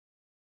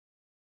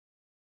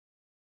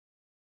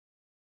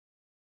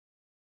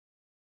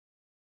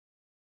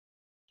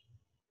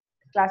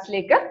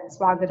ക്ലാസ്സിലേക്ക്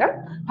സ്വാഗതം.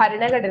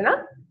 ഭരണഘടന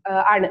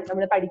ആണ്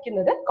നമ്മൾ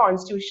പഠിക്കുന്നത്,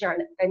 കോൺസ്റ്റിറ്റ്യൂഷൻ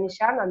ആണ്. തനിഷ,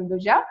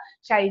 നന്ദുജ,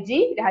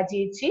 ഷൈജി,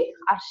 രാജേച്ചി,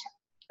 അർഷ.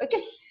 ഓക്കെ,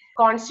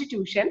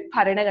 കോൺസ്റ്റിറ്റ്യൂഷൻ,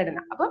 ഭരണഘടന.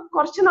 അപ്പൊ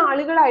കുറച്ച്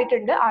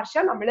നാളുകളായിട്ടുണ്ട് ആർഷ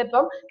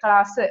നമ്മളിപ്പം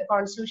ക്ലാസ്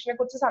കോൺസ്റ്റിറ്റ്യൂഷനെ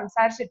കുറിച്ച്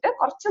സംസാരിച്ചിട്ട്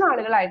കുറച്ച്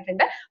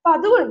നാളുകളായിട്ടുണ്ട്. അപ്പൊ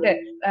അതുകൊണ്ട്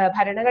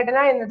ഭരണഘടന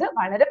എന്നത്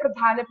വളരെ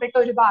പ്രധാനപ്പെട്ട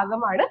ഒരു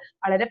ഭാഗമാണ്,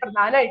 വളരെ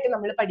പ്രധാനമായിട്ട്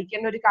നമ്മൾ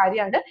പഠിക്കേണ്ട ഒരു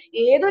കാര്യമാണ്.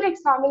 ഏതൊരു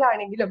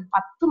എക്സാമിലാണെങ്കിലും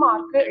 10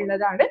 മാർക്ക്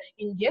ഉള്ളതാണ്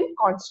ഇന്ത്യൻ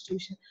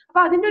കോൺസ്റ്റിറ്റ്യൂഷൻ.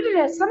 അപ്പൊ അതിന്റെ ഒരു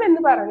രസം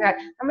എന്ന് പറഞ്ഞാൽ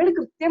നമ്മൾ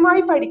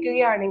കൃത്യമായി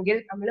പഠിക്കുകയാണെങ്കിൽ,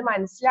 നമ്മൾ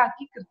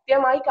മനസ്സിലാക്കി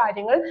കൃത്യമായി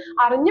കാര്യങ്ങൾ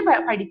അറിഞ്ഞ്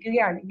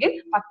പഠിക്കുകയാണെങ്കിൽ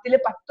 10ൽ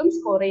 10ഉം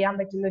സ്കോർ ചെയ്യാൻ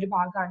പറ്റുന്ന ഒരു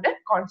ഭാഗമാണ്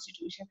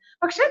കോൺസ്റ്റിറ്റ്യൂഷൻ.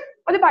 പക്ഷെ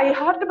അത്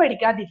ബൈഹാർട്ട്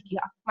പഠിക്കാതിരിക്കുക,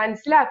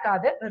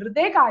 മനസ്സിലാക്കാതെ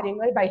വെറുതെ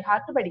കാര്യങ്ങൾ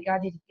ബൈഹാർട്ട്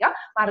പഠിക്കാതിരിക്കുക.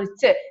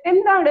 മറിച്ച്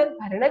എന്താണ്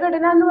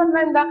ഭരണഘടന എന്ന്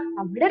പറഞ്ഞാൽ എന്താ?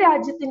 നമ്മുടെ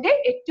രാജ്യത്തിന്റെ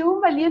ഏറ്റവും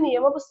വലിയ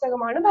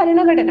നിയമപുസ്തകമാണ്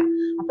ഭരണഘടന.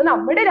 അപ്പൊ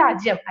നമ്മുടെ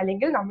രാജ്യം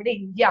അല്ലെങ്കിൽ നമ്മുടെ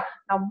ഇന്ത്യ,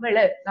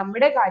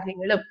 നമ്മുടെ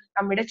കാര്യങ്ങളും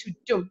നമ്മുടെ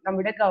ചുറ്റും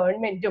നമ്മുടെ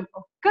ഗവൺമെന്റും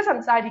ഒക്കെ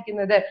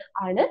സംസാരിക്കുന്നത്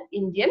ആണ്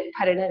ഇന്ത്യൻ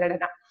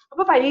ഭരണഘടന.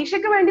 അപ്പൊ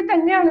പരീക്ഷയ്ക്ക് വേണ്ടി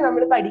തന്നെയാണ്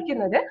നമ്മൾ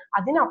പഠിക്കുന്നത്.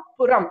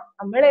 അതിനപ്പുറം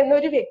നമ്മൾ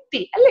എന്നൊരു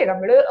വ്യക്തി അല്ലേ,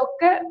 നമ്മൾ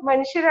ഒക്കെ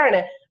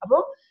മനുഷ്യരാണ്. അപ്പൊ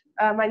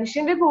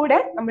മനുഷ്യന്റെ കൂടെ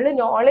നമ്മൾ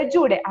നോളജ്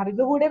കൂടെ,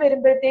 അറിവ് കൂടെ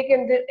വരുമ്പോഴത്തേക്ക്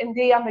എന്ത്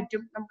ചെയ്യാൻ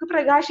പറ്റും? നമുക്ക്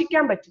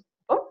പ്രകാശിക്കാൻ പറ്റും.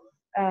 അപ്പൊ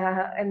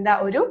എന്താ,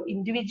 ഒരു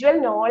ഇൻഡിവിജ്വൽ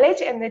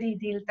നോളജ് എന്ന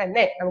രീതിയിൽ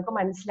തന്നെ നമുക്ക്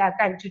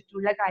മനസ്സിലാക്കാൻ,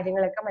 ചുറ്റുമുള്ള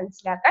കാര്യങ്ങളൊക്കെ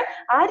മനസ്സിലാക്കാൻ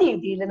ആ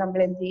രീതിയിൽ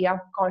നമ്മൾ എന്ത് ചെയ്യാം?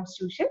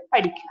 കോൺസ്റ്റിറ്റ്യൂഷൻ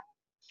പഠിക്കുക.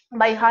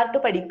 ബൈഹാർട്ട്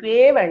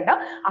പഠിക്കുകയേ വേണ്ട.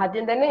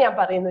 ആദ്യം തന്നെ ഞാൻ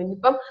പറയുന്നു,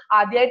 ഇനിയിപ്പം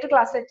ആദ്യമായിട്ട്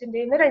ക്ലാസ് അറ്റൻഡ്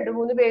ചെയ്യുന്ന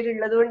 2-3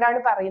 പേരുള്ളത്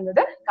കൊണ്ടാണ്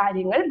പറയുന്നത്,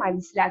 കാര്യങ്ങൾ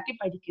മനസ്സിലാക്കി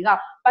പഠിക്കുക.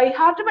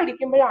 ബൈഹാർട്ട്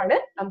പഠിക്കുമ്പോഴാണ്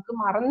നമുക്ക്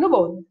മറന്നു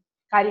പോകുന്നത്.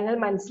 കാര്യങ്ങൾ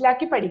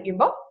മനസ്സിലാക്കി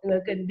പഠിക്കുമ്പോൾ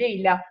നിങ്ങൾക്ക് എന്ത്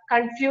ചെയ്യില്ല,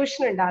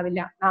 കൺഫ്യൂഷൻ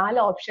ഉണ്ടാവില്ല. 4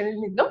 ഓപ്ഷനിൽ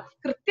നിന്നും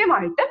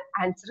കൃത്യമായിട്ട്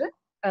ആൻസർ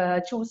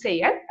ചൂസ്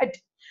ചെയ്യാൻ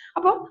പറ്റും.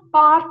 അപ്പൊ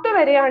പാർട്ട്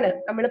വരെയാണ്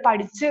നമ്മൾ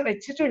പഠിച്ച്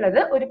വെച്ചിട്ടുള്ളത്.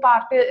 ഒരു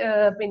പാർട്ട്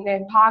പിന്നെ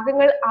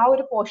ഭാഗങ്ങൾ ആ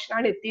ഒരു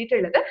പോർഷനാണ്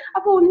എത്തിയിട്ടുള്ളത്.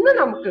 അപ്പൊ ഒന്ന്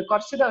നമുക്ക്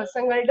കുറച്ച്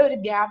ദിവസങ്ങളുടെ ഒരു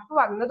ഗ്യാപ്പ്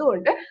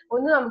വന്നതുകൊണ്ട്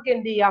ഒന്ന് നമുക്ക്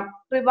എന്ത് ചെയ്യാം,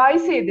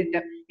 റിവൈസ്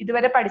ചെയ്തിട്ട്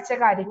ഇതുവരെ പഠിച്ച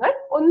കാര്യങ്ങൾ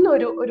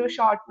ഒരു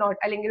ഷോർട്ട്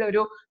നോട്ട് അല്ലെങ്കിൽ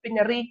ഒരു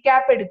പിന്നെ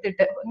റീക്യാപ്പ്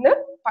എടുത്തിട്ട് ഒന്ന്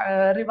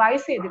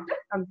റിവൈസ് ചെയ്തിട്ട്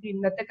നമുക്ക്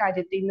ഇന്നത്തെ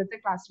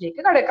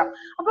ക്ലാസ്സിലേക്ക് കടക്കാം.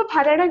 അപ്പൊ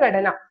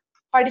ഭരണഘടന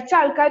പഠിച്ച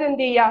ആൾക്കാർ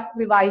എന്ത് ചെയ്യാം,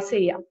 റിവൈസ്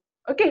ചെയ്യാം.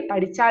 ഓക്കെ,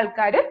 പഠിച്ച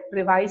ആൾക്കാര്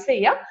റിവൈസ്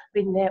ചെയ്യാം.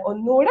 പിന്നെ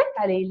ഒന്നുകൂടെ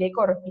തലയിലേക്ക്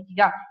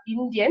ഉറപ്പിക്കുക.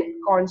 Indian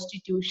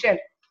constitution.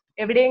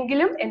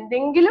 എവിടെയെങ്കിലും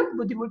എന്തെങ്കിലും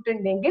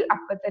ബുദ്ധിമുട്ടുണ്ടെങ്കിൽ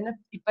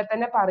ഇപ്പൊ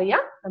തന്നെ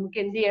പറയാം. നമുക്ക്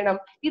എന്ത് ചെയ്യണം,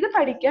 ഇത്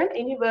പഠിക്കാൻ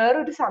ഇനി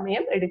വേറൊരു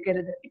സമയം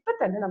എടുക്കരുത്. ഇപ്പൊ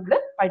തന്നെ നമ്മൾ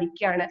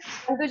പഠിക്കുകയാണ്.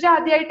 അന്തുജ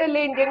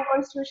ആദ്യമായിട്ടല്ലേ ഇന്ത്യൻ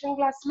കോൺസ്റ്റിറ്റ്യൂഷൻ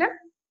ക്ലാസ്സിൽ?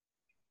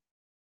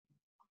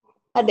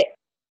 അതെ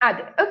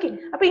അതെ, ഓക്കെ.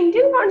 അപ്പൊ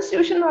ഇന്ത്യൻ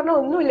കോൺസ്റ്റിറ്റ്യൂഷൻ എന്ന് പറഞ്ഞാൽ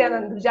ഒന്നുമില്ല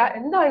നന്ദുജ,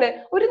 എന്താണ്?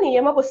 ഒരു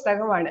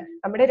നിയമപുസ്തകമാണ്.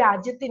 നമ്മുടെ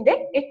രാജ്യത്തിന്റെ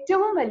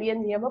ഏറ്റവും വലിയ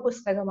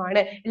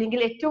നിയമപുസ്തകമാണ്,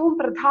 അല്ലെങ്കിൽ ഏറ്റവും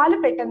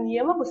പ്രധാനപ്പെട്ട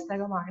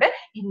നിയമപുസ്തകമാണ്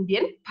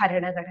ഇന്ത്യൻ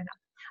ഭരണഘടന.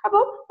 അപ്പൊ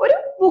ഒരു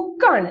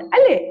ബുക്കാണ്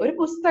അല്ലെ, ഒരു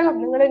പുസ്തകം.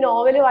 നിങ്ങൾ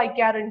നോവല്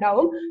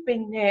വായിക്കാറുണ്ടാവും,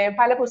 പിന്നെ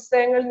പല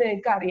പുസ്തകങ്ങൾ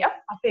നിങ്ങൾക്ക് അറിയാം.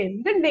 അപ്പൊ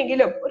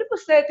എന്തുണ്ടെങ്കിലും ഒരു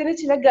പുസ്തകത്തിന്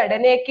ചില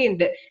ഘടനയൊക്കെ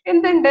ഉണ്ട്.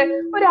 എന്തുണ്ട്?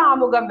 ഒരു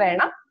ആമുഖം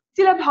വേണം,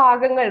 ചില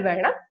ഭാഗങ്ങൾ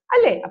വേണം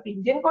അല്ലെ. അപ്പൊ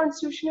ഇന്ത്യൻ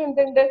കോൺസ്റ്റിറ്റ്യൂഷൻ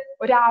എന്തുണ്ട്?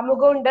 ഒരു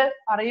ആമുഖം ഉണ്ട്.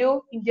 പറയൂ,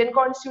 ഇന്ത്യൻ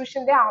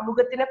കോൺസ്റ്റിറ്റ്യൂഷന്റെ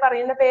ആമുഖത്തിന്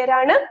പറയുന്ന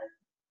പേരാണ്?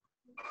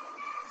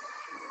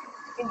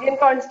 ഇന്ത്യൻ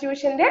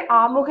കോൺസ്റ്റിറ്റ്യൂഷന്റെ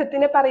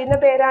ആമുഖത്തിന് പറയുന്ന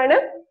പേരാണ്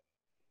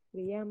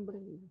പ്രിയാമ്പിൾ.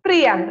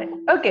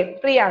 Okay,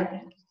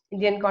 preamble.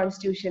 ഇന്ത്യൻ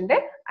കോൺസ്റ്റിറ്റ്യൂഷന്റെ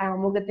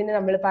ആമുഖത്തിന്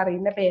നമ്മൾ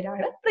പറയുന്ന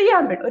പേരാണ്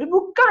പ്രിയാമ്പിൾ. ഒരു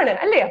ബുക്കാണ്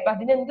അല്ലെ. അപ്പൊ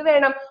അതിന് എന്ത്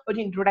വേണം? ഒരു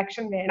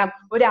ഇൻട്രൊഡക്ഷൻ വേണം,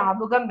 ഒരു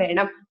ആമുഖം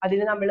വേണം.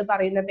 അതിന് നമ്മൾ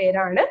പറയുന്ന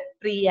പേരാണ്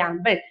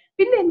പ്രിയാമ്പിൾ.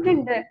 പിന്നെ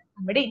എന്തുണ്ട്?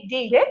 നമ്മുടെ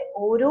ഇന്ത്യയിലെ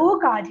ഓരോ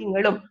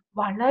കാര്യങ്ങളും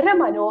വളരെ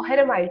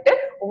മനോഹരമായിട്ട്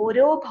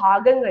ഓരോ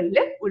ഭാഗങ്ങളിൽ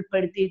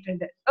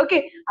ഉൾപ്പെടുത്തിയിട്ടുണ്ട്. ഓക്കെ,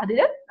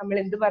 അതിന് നമ്മൾ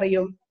എന്ത്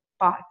പറയും?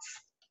 പാർട്സ്.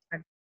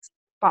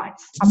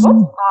 അപ്പൊ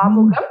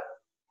ആമുഖം,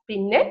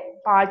 പിന്നെ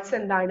പാർട്സ്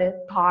എന്താണ്?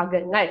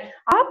 ഭാഗങ്ങൾ.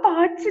 ആ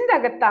പാർട്സിന്റെ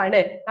അകത്താണ്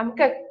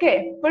നമുക്കൊക്കെ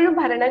എപ്പോഴും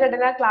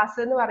ഭരണഘടനാ ക്ലാസ്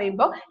എന്ന്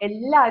പറയുമ്പോൾ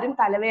എല്ലാവരും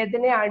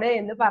തലവേദനയാണ്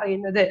എന്ന്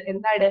പറയുന്നത്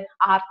എന്താണ്?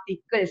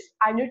 ആർട്ടിക്കിൾസ്,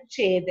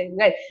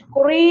 അനുച്ഛേദങ്ങൾ.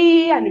 കുറേ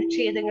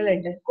അനുച്ഛേദങ്ങൾ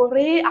ഉണ്ട്,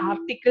 കുറേ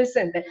ആർട്ടിക്കിൾസ്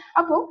ഉണ്ട്.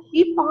 അപ്പോ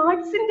ഈ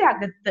പാർട്സിന്റെ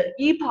അകത്ത്,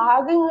 ഈ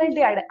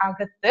ഭാഗങ്ങളുടെ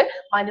അകത്ത്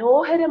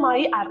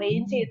മനോഹരമായി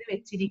അറേഞ്ച് ചെയ്ത്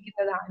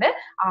വെച്ചിരിക്കുന്നതാണ്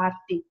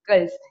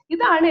ആർട്ടിക്കിൾസ്.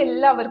 ഇതാണ്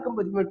എല്ലാവർക്കും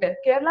ബുദ്ധിമുട്ട്.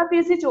 കേരള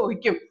PSC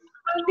ചോദിക്കും,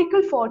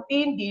 ആർട്ടിക്കിൾ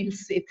 14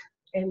 ഡീൽസ് വിത്ത്.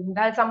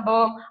 എന്താ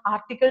സംഭവം?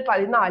 ആർട്ടിക്കിൾ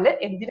 14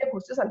 എന്തിനെ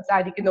കുറിച്ച്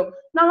സംസാരിക്കുന്നു?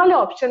 4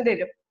 ഓപ്ഷൻ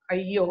തരും.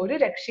 അയ്യോ, ഒരു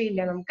രക്ഷയില്ല.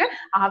 നമുക്ക്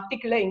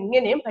ആർട്ടിക്കിൾ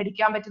എങ്ങനെയും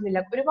പഠിക്കാൻ പറ്റുന്നില്ല.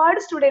 ഒരുപാട്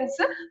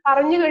സ്റ്റുഡൻസ്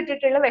പറഞ്ഞു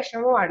കേട്ടിട്ടുള്ള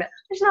വിഷമമാണ്.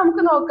 പക്ഷെ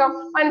നമുക്ക് നോക്കാം,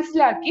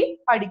 മനസ്സിലാക്കി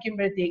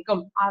പഠിക്കുമ്പോഴത്തേക്കും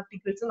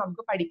ആർട്ടിക്കിൾസ്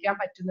നമുക്ക് പഠിക്കാൻ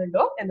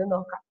പറ്റുന്നുണ്ടോ എന്ന്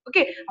നോക്കാം.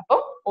 ഓക്കെ, അപ്പൊ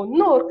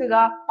ഒന്ന് ഓർക്കുക,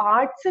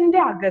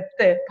 പാർട്സിന്റെ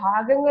അകത്ത്,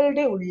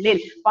 ഭാഗങ്ങളുടെ ഉള്ളിൽ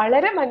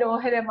വളരെ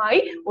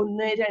മനോഹരമായി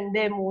 1,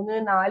 2, 3,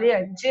 4,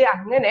 5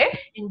 അങ്ങനെ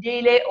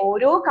ഇന്ത്യയിലെ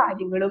ഓരോ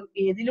കാര്യങ്ങളും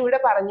ഏതിലൂടെ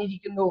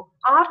പറഞ്ഞിരിക്കുന്നു?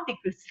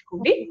 ആർട്ടിക്കിൾസിൽ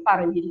കൂടി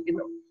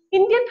പറഞ്ഞിരിക്കുന്നു.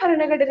 ഇന്ത്യൻ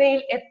ഭരണഘടനയിൽ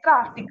എത്ര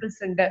ആർട്ടിക്കിൾസ്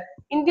ഉണ്ട്?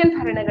 ഇന്ത്യൻ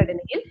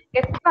ഭരണഘടനയിൽ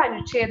എത്ര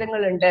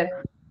അനുച്ഛേദങ്ങൾ ഉണ്ട്?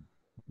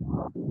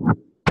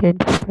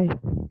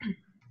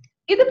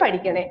 ഇത്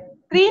പഠിക്കണേ.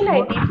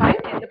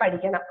 395 എന്ന്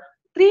പഠിക്കണം.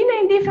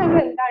 395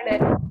 എന്താണ്?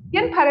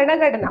 ഇന്ത്യൻ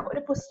ഭരണഘടന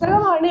ഒരു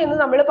പുസ്തകമാണ് എന്ന്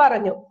നമ്മൾ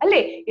പറഞ്ഞു അല്ലെ,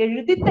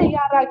 എഴുതി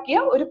തയ്യാറാക്കിയ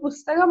ഒരു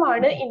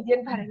പുസ്തകമാണ് ഇന്ത്യൻ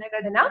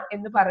ഭരണഘടന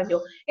എന്ന് പറഞ്ഞു.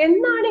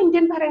 എന്നാണ്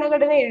ഇന്ത്യൻ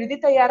ഭരണഘടന എഴുതി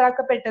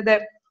തയ്യാറാക്കപ്പെട്ടത്?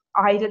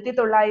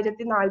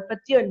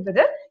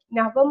 1949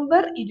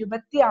 നവംബർ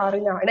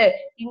 26-നാണ്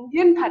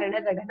ഇന്ത്യൻ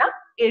ഭരണഘടന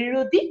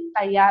എഴുതി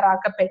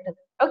തയ്യാറാക്കപ്പെട്ടത്.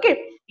 Okay,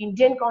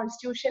 Indian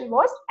constitution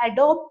was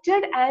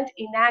adopted and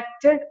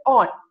enacted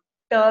on.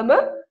 Term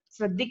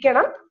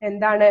ശ്രദ്ധിക്കണം,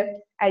 എന്താണ്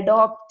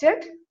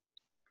അഡോപ്റ്റഡ്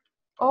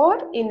ഓർ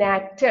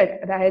ഇനാക്റ്റഡ്,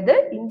 അതായത്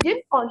ഇന്ത്യൻ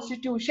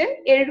കോൺസ്റ്റിറ്റ്യൂഷൻ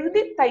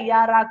എഴുതി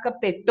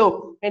തയ്യാറാക്കപ്പെട്ടു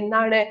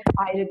എന്നാണ്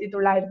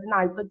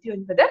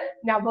 1949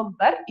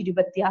 നവംബർ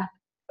 26.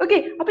 ഓക്കെ,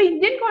 അപ്പൊ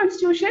ഇന്ത്യൻ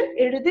കോൺസ്റ്റിറ്റ്യൂഷൻ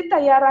എഴുതി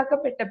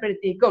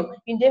തയ്യാറാക്കപ്പെട്ടപ്പോഴത്തേക്കും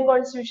ഇന്ത്യൻ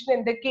കോൺസ്റ്റിറ്റ്യൂഷൻ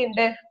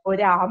എന്തൊക്കെയുണ്ട്?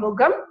 ഒരു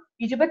ആമുഖം,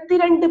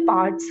 22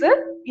 parts,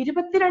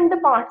 22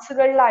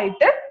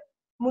 പാർട്സുകളിലായിട്ട്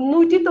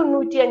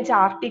 395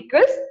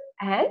 articles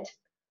and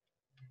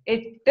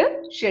 8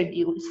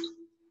 schedules.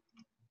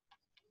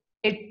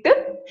 8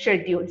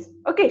 schedules.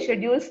 Okay,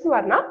 schedules എന്ന്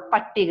പറഞ്ഞാൽ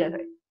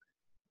പട്ടികകൾ.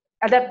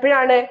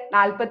 അതെപ്പോഴാണ്?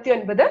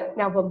 49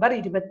 നവംബർ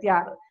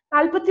 26.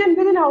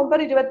 49 നവംബർ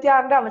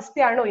 26-ന്റെ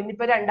അവസ്ഥയാണോ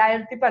ഇന്നിപ്പോ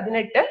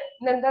 2018?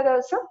 ഇന്നെന്താ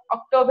ദിവസം?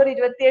 ഒക്ടോബർ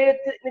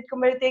 27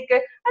 നിൽക്കുമ്പോഴത്തേക്ക്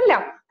അല്ല,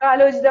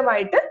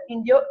 കാലോചിതമായിട്ട്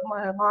ഇന്ത്യ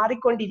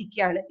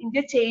മാറിക്കൊണ്ടിരിക്കുകയാണ്,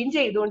 ഇന്ത്യ ചേഞ്ച്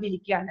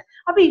ചെയ്തുകൊണ്ടിരിക്കുകയാണ്.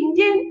 അപ്പൊ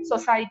ഇന്ത്യൻ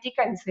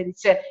സൊസൈറ്റിക്ക്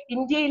അനുസരിച്ച്,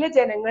 ഇന്ത്യയിലെ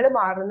ജനങ്ങൾ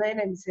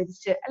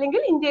മാറുന്നതിനനുസരിച്ച്,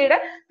 അല്ലെങ്കിൽ ഇന്ത്യയുടെ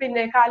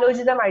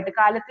കാലോചിതമായിട്ട്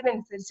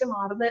കാലത്തിനനുസരിച്ച്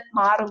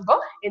മാറുമ്പോ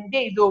എന്ത്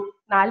ചെയ്തു?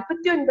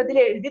 49-ൽ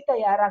എഴുതി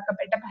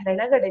തയ്യാറാക്കപ്പെട്ട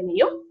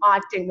ഭരണഘടനയും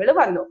മാറ്റങ്ങൾ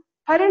വന്നു.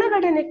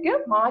 ഭരണഘടനയ്ക്ക്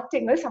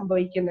മാറ്റങ്ങൾ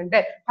സംഭവിക്കുന്നുണ്ട്,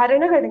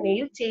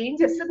 ഭരണഘടനയിൽ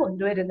ചേഞ്ചസ്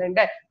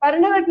കൊണ്ടുവരുന്നുണ്ട്.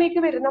 ഭരണഘടനയ്ക്ക്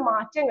വരുന്ന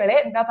മാറ്റങ്ങളെ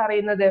എന്താ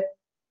പറയുന്നത്?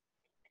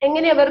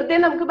 എങ്ങനെയാ വെറുതെ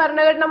നമുക്ക്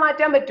ഭരണഘടന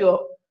മാറ്റാൻ പറ്റുമോ?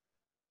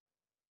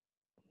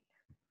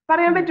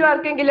 പറയാൻ പറ്റുമോ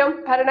ആർക്കെങ്കിലും?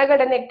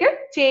 ഭരണഘടനയ്ക്ക്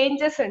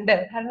ചേഞ്ചസ് ഉണ്ട്,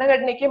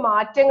 ഭരണഘടനയ്ക്ക്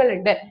മാറ്റങ്ങൾ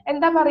ഉണ്ട്.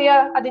 എന്താ പറയാ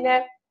അതിന്?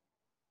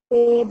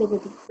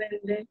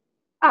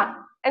 ആ,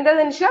 എന്താ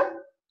നിമിഷ?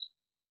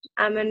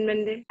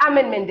 അമെൻമെന്റ്.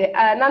 അമെൻമെന്റ്.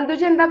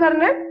 നന്ദുജ എന്താ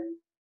പറഞ്ഞ?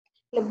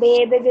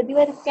 ഭേദഗതി.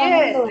 വെരി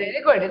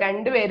ഗുഡ്,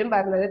 രണ്ടുപേരും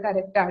പറഞ്ഞത്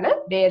കറക്റ്റ് ആണ്.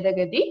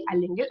 ഭേദഗതി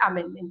അല്ലെങ്കിൽ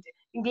അമെൻമെന്റ്.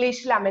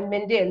 ഇംഗ്ലീഷിൽ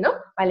അമെൻമെന്റ് എന്നും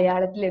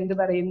മലയാളത്തിൽ എന്ത്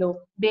പറയുന്നു?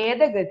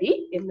 ഭേദഗതി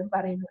എന്നും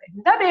പറയുന്നു.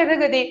 എന്താ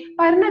ഭേദഗതി?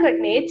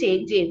 ഭരണഘടനയെ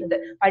ചേഞ്ച് ചെയ്യുന്നത്.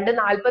 പണ്ട്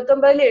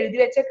 49-ൽ എഴുതി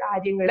വെച്ച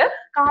കാര്യങ്ങള്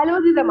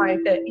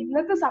കാലോചിതമായിട്ട്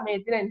ഇന്നത്തെ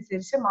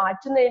സമയത്തിനനുസരിച്ച്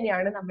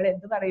മാറ്റുന്നതിനെയാണ് നമ്മൾ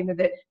എന്ത്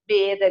പറയുന്നത്?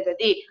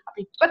 ഭേദഗതി. അപ്പൊ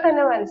ഇപ്പൊ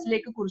തന്നെ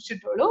മനസ്സിലേക്ക്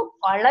കുറിച്ചിട്ടുള്ളൂ,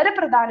 വളരെ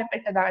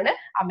പ്രധാനപ്പെട്ടതാണ്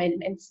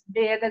അമെൻമെന്റ്സ്,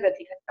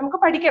 ഭേദഗതികൾ. നമുക്ക്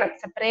പഠിക്കണം,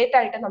 സെപ്പറേറ്റ്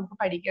ആയിട്ട് നമുക്ക്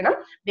പഠിക്കണം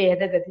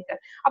ഭേദഗതികൾ.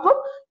 അപ്പം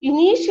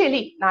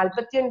ഇനീഷ്യലി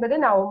 49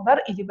 നവംബർ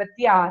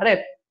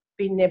 26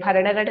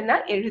 ഭരണഘടന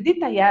എഴുതി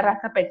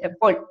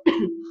തയ്യാറാക്കപ്പെട്ടപ്പോൾ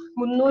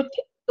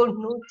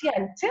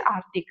 395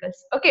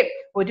 ആർട്ടിക്കിൾസ്. ഓക്കെ,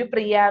 ഒരു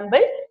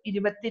പ്രിയാമ്പിൾ,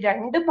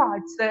 22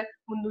 പാർട്സ്,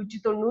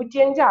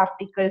 395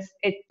 ആർട്ടിക്കിൾസ്,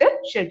 8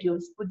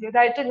 ഷെഡ്യൂൾസ്.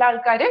 പുതിയതായിട്ടുള്ള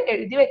ആൾക്കാര്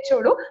എഴുതി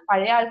വെച്ചോളൂ.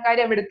 പഴയ ആൾക്കാർ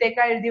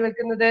എവിടത്തേക്കാ എഴുതി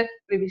വെക്കുന്നത്?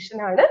 റിവിഷൻ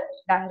ആണ്,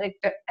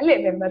 ഡയറക്റ്റ് അല്ലെ,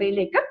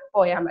 മെമ്മറിയിലേക്ക്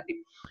പോയാൽ മതി.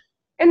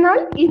 എന്നാൽ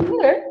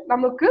ഇന്ന്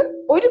നമുക്ക്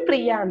ഒരു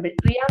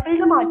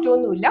പ്രിയാമ്പിളിന്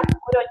മാറ്റമൊന്നുമില്ല,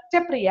 ഒരൊറ്റ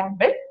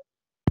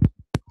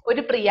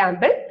ഒരു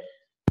പ്രിയാമ്പിൾ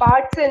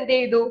പാർട്സ് എന്ത്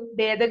ചെയ്തു?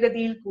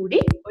 ഭേദഗതിയിൽ കൂടി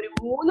ഒരു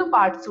 3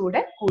 പാർട്സ്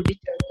കൂടെ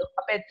കൂട്ടിച്ചേർത്തു.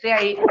 അപ്പൊ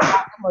എത്രയായി?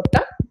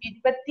 മൊത്തം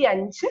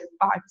 25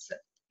 പാർട്സ്.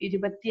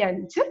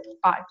 25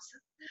 പാർട്സ്.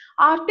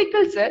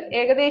 ആർട്ടിക്കിൾസ്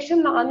ഏകദേശം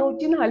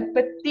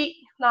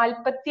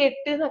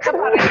 448 എന്നൊക്കെ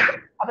പറയും.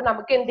 അപ്പൊ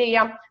നമുക്ക് എന്ത്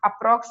ചെയ്യാം?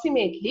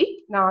 Approximately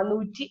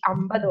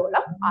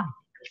 450ഓളം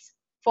articles,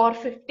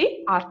 450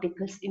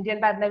 articles. ഇന്ത്യൻ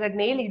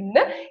ഭരണഘടനയിൽ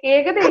ഇന്ന്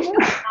ഏകദേശം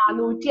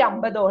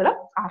 450ഓളം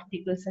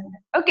ആർട്ടിക്കിൾസ് ഉണ്ട്.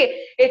 ഓക്കെ,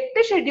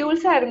 8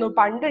 ഷെഡ്യൂൾസ് ആയിരുന്നു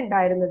പണ്ട്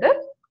ഉണ്ടായിരുന്നത്.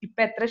 ഇപ്പൊ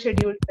എത്ര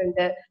ഷെഡ്യൂൾസ്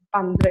ഉണ്ട്?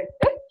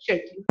 12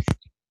 ഷെഡ്യൂൾസ്.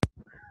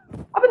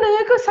 അപ്പൊ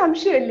നിങ്ങൾക്ക്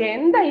സംശയമില്ലേ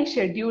എന്താ ഈ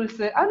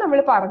ഷെഡ്യൂൾസ്? അത് നമ്മൾ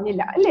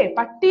പറഞ്ഞില്ല അല്ലെ,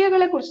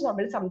 പട്ടികകളെ കുറിച്ച്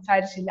നമ്മൾ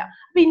സംസാരിച്ചില്ല.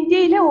 അപ്പൊ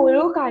ഇന്ത്യയിലെ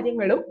ഓരോ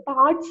കാര്യങ്ങളും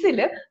പാർട്സിൽ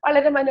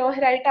വളരെ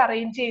മനോഹരമായിട്ട്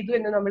അറേഞ്ച് ചെയ്തു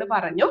എന്ന് നമ്മൾ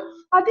പറഞ്ഞു.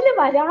 അതിൽ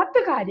വരാത്ത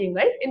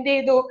കാര്യങ്ങൾ എന്ത്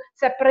ചെയ്തു?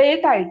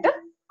 സെപ്പറേറ്റ് ആയിട്ട്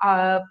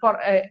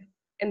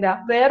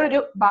വേറൊരു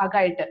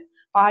ഭാഗമായിട്ട്,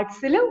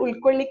 പാർട്സിൽ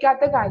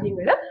ഉൾക്കൊള്ളിക്കാത്ത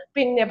കാര്യങ്ങള്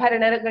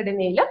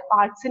ഭരണഘടനയില്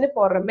പാർട്സിന്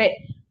പുറമെ,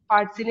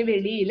 പാർട്സിന്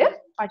വെളിയിൽ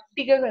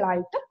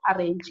പട്ടികകളായിട്ട്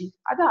അറേഞ്ച് ചെയ്യും.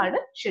 അതാണ്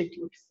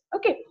ഷെഡ്യൂൾസ്.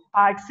 ഓക്കെ,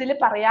 പാർട്സിൽ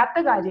പറയാത്ത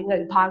കാര്യങ്ങൾ,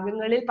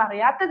 ഭാഗങ്ങളിൽ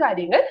പറയാത്ത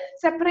കാര്യങ്ങൾ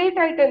സെപ്പറേറ്റ്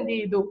ആയിട്ട് എന്ത്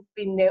ചെയ്തു?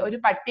 ഒരു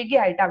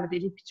പട്ടികയായിട്ട്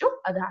അവതരിപ്പിച്ചു.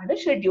 അതാണ്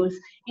ഷെഡ്യൂൾസ്.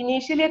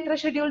 ഇനീഷ്യലി എത്ര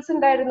ഷെഡ്യൂൾസ്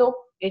ഉണ്ടായിരുന്നു?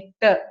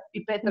 8.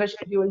 ഇപ്പൊ എത്ര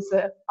ഷെഡ്യൂൾസ്?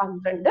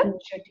 12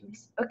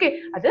 ഷെഡ്യൂൾസ്. ഓക്കെ,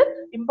 അത്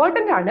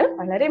ഇമ്പോർട്ടന്റ് ആണ്,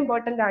 വളരെ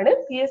ഇമ്പോർട്ടന്റ് ആണ്.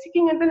 PSCക്ക്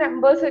ഇങ്ങനത്തെ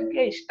നമ്പേഴ്സ്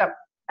ഒക്കെ ഇഷ്ടം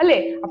അല്ലെ.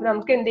 അപ്പൊ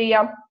നമുക്ക് എന്ത്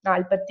ചെയ്യാം?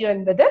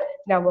 49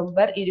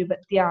 നവംബർ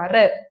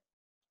 26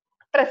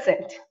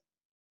 പ്രസന്റ്.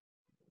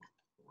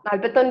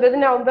 49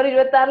 നവംബർ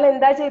 26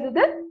 എന്താ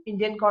ചെയ്തത്?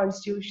 ഇന്ത്യൻ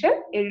കോൺസ്റ്റിറ്റ്യൂഷൻ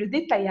എഴുതി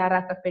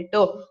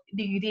തയ്യാറാക്കപ്പെട്ടു.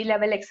 ഡിഗ്രി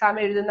ലെവൽ എക്സാം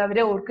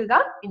എഴുതുന്നവരെ ഓർക്കുക,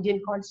 Indian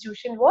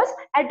constitution was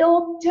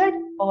adopted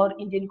or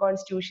Indian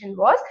constitution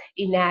was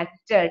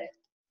enacted.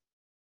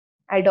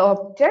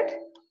 Adopted,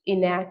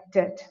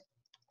 enacted.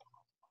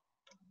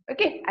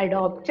 Okay,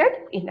 adopted,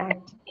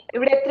 enacted.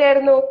 ഇവിടെ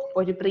എത്രയായിരുന്നു?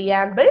 ഒരു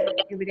പ്രിയാമ്പിൾ.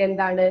 ഇവിടെ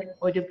എന്താണ്?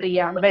 ഒരു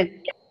പ്രിയാമ്പിൾ.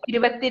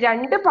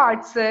 22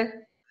 പാർട്സ്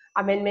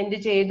അമെൻമെന്റ്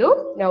ചെയ്തു.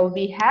 Now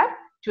we have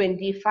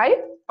 25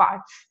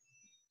 parts.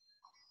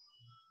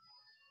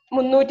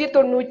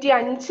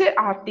 395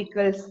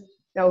 articles.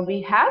 Now we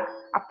have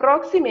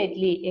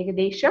approximately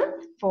ഏകദേശം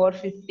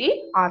 450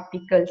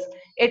 articles.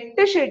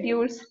 8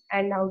 schedules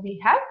and now we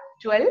have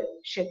 12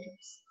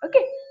 schedules.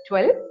 Okay,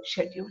 12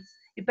 schedules.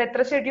 ഇപ്പൊ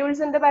എത്ര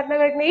ഷെഡ്യൂൾസ് ഉണ്ട്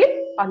ഭരണഘടനയിൽ?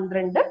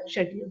 12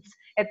 ഷെഡ്യൂൾസ്.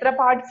 എത്ര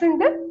പാർട്സ്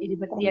ഉണ്ട്?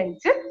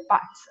 25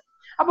 പാർട്സ്.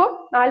 അപ്പോ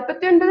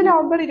 49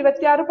 നവംബർ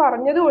 26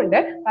 പറഞ്ഞതുകൊണ്ട്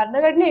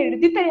ഭരണഘടന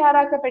എഴുതി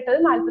തയ്യാറാക്കപ്പെട്ടത്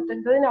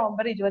 49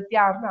 നവംബർ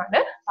 26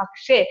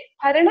 പക്ഷേ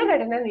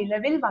ഭരണഘടന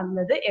നിലവിൽ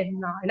വന്നത്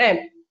എന്നാണ്?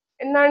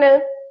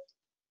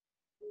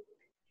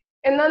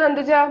 എന്നാ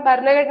നന്ദുജ,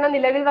 ഭരണഘടന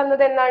നിലവിൽ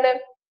വന്നത് എന്നാണ്?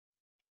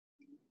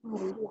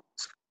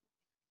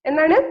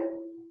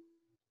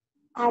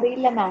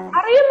 അറിയില്ല മാം.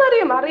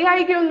 അറിയും,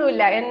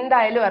 അറിയായിക്കൊന്നുമില്ല,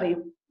 എന്തായാലും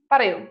അറിയും.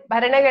 പറയൂ,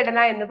 ഭരണഘടന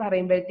എന്ന്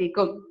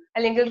പറയുമ്പോഴത്തേക്കും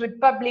അല്ലെങ്കിൽ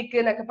റിപ്പബ്ലിക്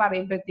എന്നൊക്കെ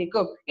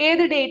പറയുമ്പോഴത്തേക്കും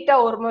ഏത് ഡേറ്റാ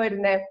ഓർമ്മ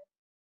വരുന്നേ?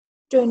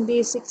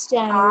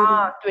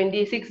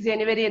 26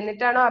 ജനുവരി.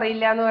 എന്നിട്ടാണോ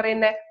അറിയില്ല എന്ന്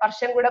പറയുന്നത്?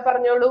 വർഷം കൂടെ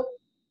പറഞ്ഞോളൂ.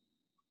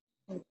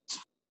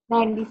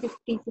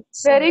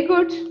 1956. Very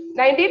good.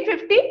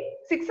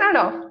 1956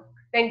 ആണോ?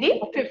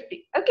 1950.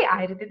 ഓക്കെ,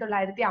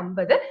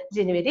 1950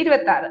 ജനുവരി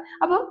 26.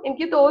 അപ്പൊ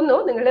എനിക്ക് തോന്നുന്നു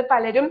നിങ്ങൾ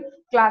പലരും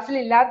ക്ലാസ്സിൽ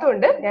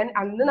ഇല്ലാത്തതുകൊണ്ട് ഞാൻ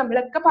അന്ന്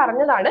നമ്മളൊക്കെ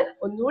പറഞ്ഞതാണ്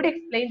ഒന്നുകൂടി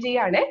എക്സ്പ്ലെയിൻ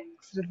ചെയ്യാണ്,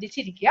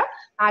 ശ്രദ്ധിച്ചിരിക്കുക.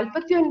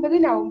 49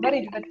 നവംബർ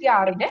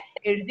 26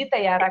 എഴുതി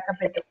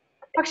തയ്യാറാക്കപ്പെട്ടു.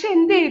 പക്ഷെ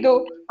എന്ത് ചെയ്തു?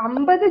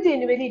 50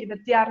 ജനുവരി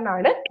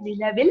 26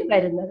 നിലവിൽ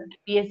വരുന്നത്.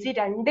 PSC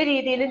 2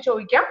 രീതിയിലും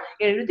ചോദിക്കാം.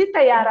 എഴുതി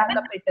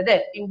തയ്യാറാക്കപ്പെട്ടത്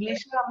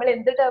ഇംഗ്ലീഷിൽ നമ്മൾ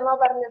എന്ത് ടേമാ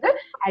പറഞ്ഞത്?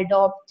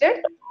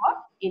 Adopted or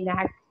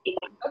enacted.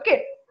 Okay,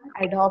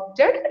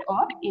 adopted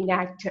or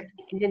enacted.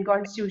 Indian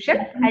constitution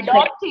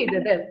adopt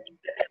ചെയ്തത്.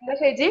 എന്താ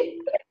ചേച്ചി?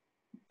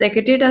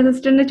 സെക്രട്ടേറിയറ്റ്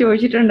അസിസ്റ്റന്റ്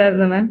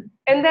ചോദിച്ചിട്ടുണ്ടായിരുന്നു മാം.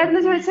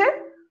 എന്തായിരുന്നു ചോദിച്ചത്?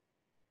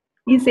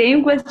 ഈ സെയിം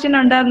ക്വസ്റ്റ്യൻ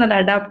ഉണ്ടായിരുന്നല്ലോ,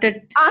 അഡോപ്റ്റഡ്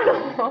ആണോ?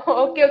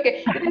 ഓക്കെ,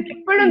 ഇത്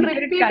ഇപ്പോഴും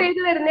റിപ്പീറ്റ്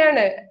ചെയ്ത്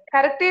വരുന്നതാണ്.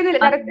 Correct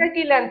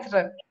ആക്കിയില്ല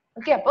answer.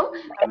 ഓക്കെ, അപ്പം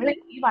നമ്മൾ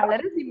ഈ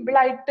വളരെ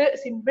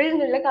സിമ്പിൾ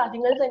എന്നുള്ള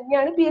കാര്യങ്ങൾ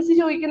തന്നെയാണ് PSC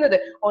ചോദിക്കുന്നത്.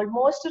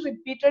 ഓൾമോസ്റ്റ്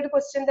റിപ്പീറ്റഡ്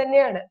ക്വസ്റ്റ്യൻ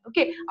തന്നെയാണ്.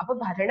 ഓക്കെ, അപ്പൊ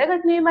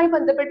ഭരണഘടനയുമായി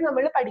ബന്ധപ്പെട്ട്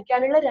നമ്മൾ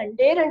പഠിക്കാനുള്ള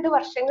 2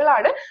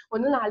 വർഷങ്ങളാണ്.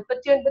 ഒന്ന്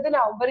 49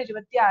 നവംബർ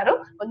 26,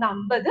 ഒന്ന്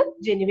 50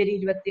 ജനുവരി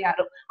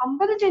 26.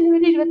 50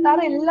 ജനുവരി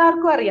 26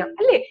 എല്ലാവർക്കും അറിയാം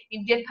അല്ലേ?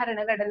 ഇന്ത്യൻ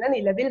ഭരണഘടന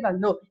നിലവിൽ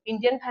വന്നു.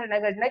 ഇന്ത്യൻ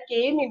ഭരണഘടന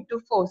came into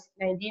force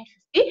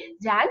 1950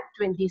 Jan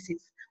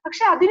 26.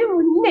 പക്ഷെ അതിനു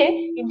മുന്നേ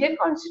ഇന്ത്യൻ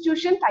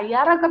കോൺസ്റ്റിറ്റ്യൂഷൻ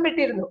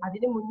തയ്യാറാക്കപ്പെട്ടിരുന്നു.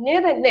 അതിനും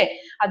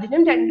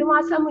 2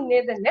 മാസം മുന്നേ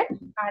തന്നെ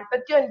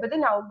 49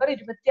 നവംബർ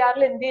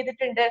 26 എന്ത്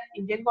ചെയ്തിട്ടുണ്ട്?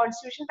 Indian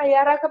constitution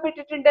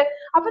തയ്യാറാക്കപ്പെട്ടിട്ടുണ്ട്.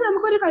 അപ്പൊ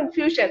നമുക്കൊരു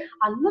കൺഫ്യൂഷൻ,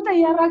 അന്ന്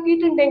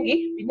തയ്യാറാക്കിയിട്ടുണ്ടെങ്കിൽ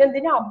പിന്നെ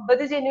എന്തിനാ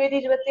 50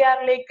 ജനുവരി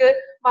 26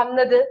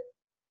 വന്നത്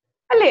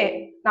അല്ലേ?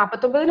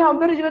 49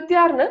 നവംബർ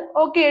 26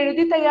 ഓക്കെ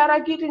എഴുതി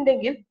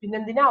തയ്യാറാക്കിയിട്ടുണ്ടെങ്കിൽ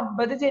പിന്നെന്തിനാ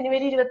 50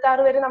 ജനുവരി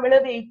 26 വരെ നമ്മൾ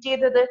വെയിറ്റ്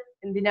ചെയ്തത്?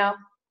 എന്തിനാ?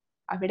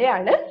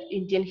 അവിടെയാണ്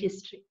ഇന്ത്യൻ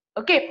ഹിസ്റ്ററി.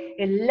 ഓക്കെ,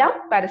 എല്ലാം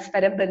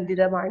പരസ്പരം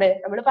ബന്ധിതമാണ്.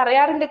 നമ്മൾ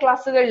പറയാറുണ്ട്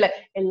ക്ലാസ്സുകളിൽ,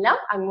 എല്ലാം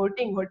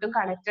അങ്ങോട്ടും ഇങ്ങോട്ടും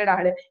കണക്റ്റഡ്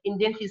ആണ്.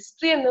 ഇന്ത്യൻ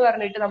ഹിസ്റ്ററി എന്ന്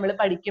പറഞ്ഞിട്ട് നമ്മൾ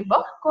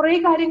പഠിക്കുമ്പോൾ കുറെ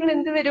കാര്യങ്ങൾ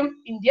എന്ത് വരും?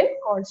 ഇന്ത്യൻ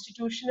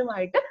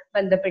കോൺസ്റ്റിറ്റ്യൂഷനുമായിട്ട്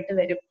ബന്ധപ്പെട്ട്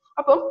വരും.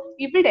 അപ്പം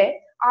ഇവിടെ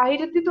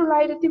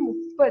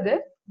 1930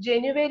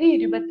 ജനുവരി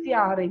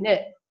 26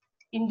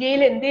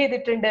 ഇന്ത്യയിൽ എന്ത്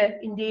ചെയ്തിട്ടുണ്ട്?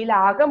 ഇന്ത്യയിൽ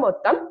ആകെ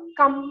മൊത്തം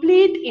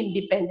കംപ്ലീറ്റ്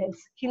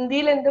ഇൻഡിപെൻഡൻസ്,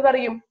 ഹിന്ദിയിൽ എന്ത്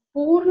പറയും?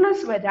 പൂർണ്ണ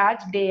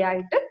സ്വരാജ് ഡേ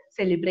ആയിട്ട്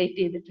സെലിബ്രേറ്റ്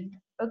ചെയ്തിട്ടുണ്ട്.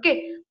 ഓക്കെ,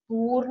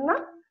 പൂർണ്ണ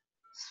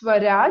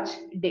സ്വരാജ്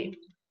ഡേ.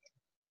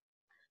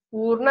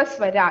 പൂർണ്ണ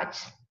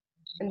സ്വരാജ്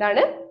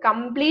എന്താണ്?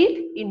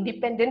 കംപ്ലീറ്റ്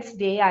ഇൻഡിപെൻഡൻസ്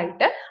ഡേ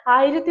ആയിട്ട്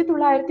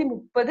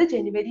 1930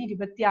 ജനുവരി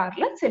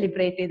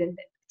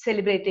 26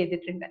 സെലിബ്രേറ്റ്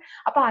ചെയ്തിട്ടുണ്ട്.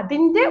 അപ്പൊ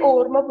അതിന്റെ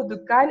ഓർമ്മ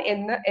പുതുക്കാൻ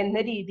എന്ന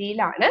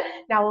രീതിയിലാണ്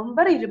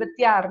നവംബർ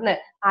 26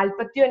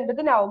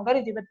 49 നവംബർ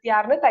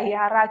 26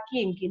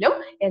 തയ്യാറാക്കിയെങ്കിലും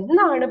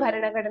എന്നാണ്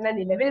ഭരണഘടന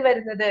നിലവിൽ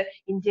വരുന്നത്?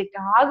 ഇന്ത്യക്ക്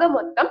ആകെ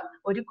മൊത്തം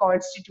ഒരു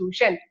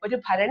കോൺസ്റ്റിറ്റ്യൂഷൻ, ഒരു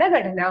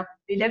ഭരണഘടന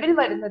നിലവിൽ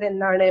വരുന്നത്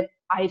എന്നാണ്?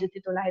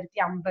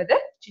 1950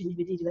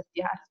 ജനുവരി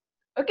 26.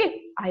 ഓക്കെ,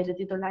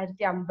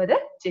 1950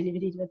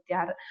 ജനുവരി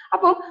 26.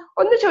 അപ്പൊ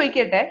ഒന്ന്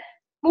ചോദിക്കട്ടെ,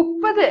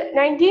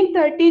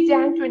 1930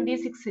 Jan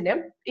 26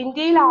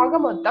 ഇന്ത്യയിൽ ആകെ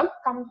മൊത്തം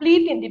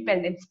കംപ്ലീറ്റ്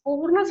ഇൻഡിപെൻഡൻസ്,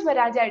 പൂർണ്ണ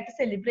സ്വരാജ് ആയിട്ട്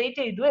സെലിബ്രേറ്റ്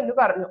ചെയ്തു എന്ന്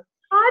പറഞ്ഞു.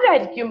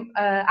 ആരായിരിക്കും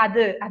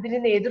അതിന്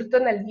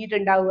നേതൃത്വം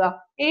നൽകിയിട്ടുണ്ടാവുക?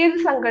 ഏത്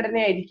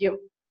സംഘടനയായിരിക്കും?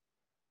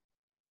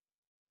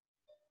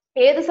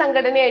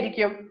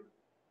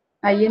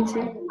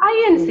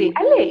 INC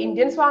അല്ലേ?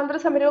 ഇന്ത്യൻ സ്വാതന്ത്ര്യ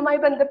സമരവുമായി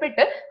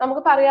ബന്ധപ്പെട്ട്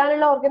നമുക്ക്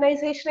പറയാനുള്ള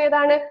ഓർഗനൈസേഷൻ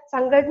ഏതാണ്?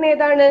 സംഘടന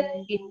ഏതാണ്?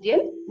 Indian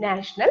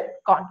national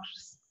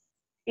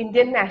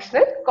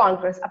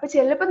Congress. അപ്പൊ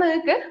ചിലപ്പോ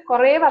നിങ്ങൾക്ക്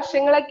കുറെ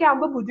വർഷങ്ങളൊക്കെ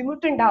ആകുമ്പോൾ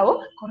ബുദ്ധിമുട്ടുണ്ടാവും.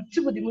 കുറച്ച്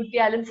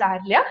ബുദ്ധിമുട്ടിയാലും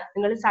സാരില്ല,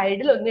 നിങ്ങൾ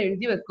സൈഡിൽ ഒന്ന്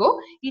എഴുതി വെക്കൂ.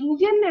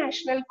 ഇന്ത്യൻ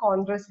നാഷണൽ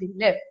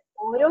കോൺഗ്രസിൽ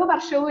ഓരോ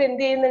വർഷവും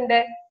എന്ത് ചെയ്യുന്നുണ്ട്?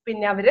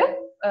 പിന്നെ അവര്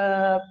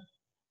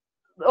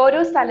ഓരോ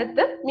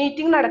സ്ഥലത്ത്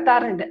മീറ്റിംഗ്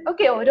നടത്താറുണ്ട്.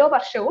 ഓക്കെ, ഓരോ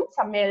വർഷവും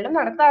സമ്മേളനം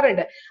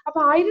നടത്താറുണ്ട്. അപ്പൊ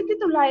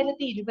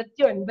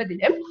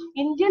 1929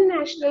 ഇന്ത്യൻ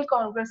നാഷണൽ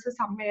കോൺഗ്രസ്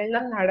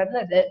സമ്മേളനം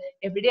നടന്നത്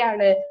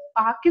എവിടെയാണ്?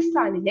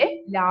 പാകിസ്ഥാനിലെ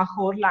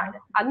ലാഹോറിലാണ്.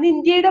 അന്ന്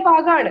ഇന്ത്യയുടെ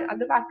ഭാഗമാണ്,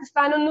 അന്ന്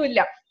പാകിസ്ഥാനൊന്നുമില്ല,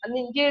 അന്ന്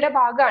ഇന്ത്യയുടെ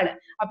ഭാഗമാണ്.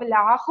 അപ്പൊ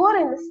ലാഹോർ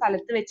എന്ന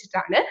സ്ഥലത്ത്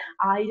വെച്ചിട്ടാണ്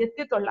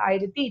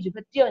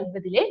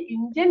 1929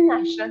 ഇന്ത്യൻ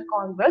നാഷണൽ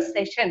കോൺഗ്രസ്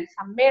സെഷൻ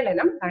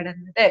സമ്മേളനം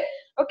നടന്നത്.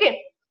 ഓക്കെ,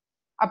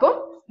 അപ്പൊ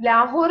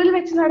ലാഹോറിൽ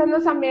വെച്ച് നടന്ന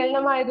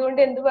സമ്മേളനം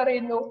ആയതുകൊണ്ട് എന്ത്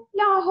പറയുന്നു?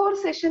 ലാഹോർ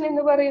സെഷൻ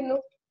എന്ന് പറയുന്നു.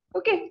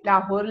 ഓക്കെ,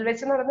 ലാഹോറിൽ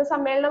വെച്ച് നടന്ന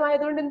സമ്മേളനം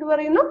ആയതുകൊണ്ട് എന്ത്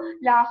പറയുന്നു?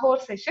 ലാഹോർ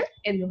സെഷൻ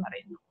എന്ന്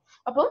പറയുന്നു.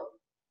 അപ്പൊ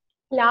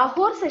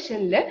ലാഹോർ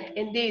സെഷനിൽ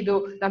എന്ത് ചെയ്തു?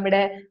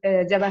 നമ്മുടെ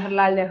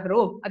ജവഹർലാൽ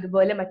നെഹ്റുവും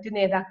അതുപോലെ മറ്റു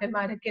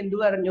നേതാക്കന്മാരൊക്കെ എന്തു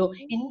പറഞ്ഞു?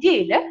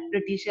 ഇന്ത്യയില്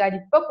ബ്രിട്ടീഷുകാർ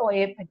ഇപ്പൊ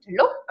പോയേ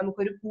പറ്റുള്ളൂ,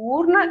 നമുക്കൊരു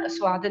പൂർണ്ണ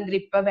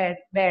സ്വാതന്ത്ര്യം ഇപ്പൊ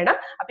വേണം.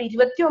 അപ്പൊ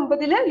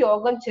 29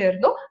 യോഗം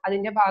ചേർന്നു.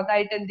 അതിന്റെ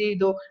ഭാഗമായിട്ട് എന്ത്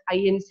ചെയ്തു?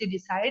 INC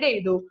ഡിസൈഡ്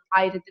ചെയ്തു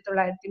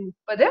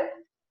 1930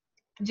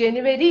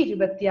 ജനുവരി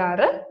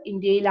 26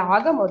 ഇന്ത്യയിൽ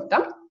ആകെ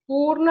മൊത്തം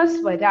പൂർണ്ണ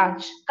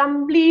സ്വരാജ്,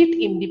 കംപ്ലീറ്റ്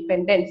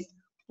ഇൻഡിപെൻഡൻസ്,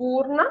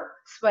 പൂർണ്ണ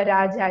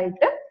സ്വരാജ്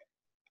ആയിട്ട്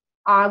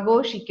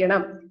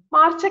ആഘോഷിക്കണം.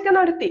 മാർച്ചൊക്കെ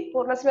നടത്തി,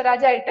 പൂർണ്ണ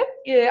സ്വരാജായിട്ട്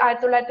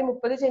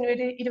 1930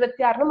 ജനുവരി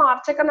 26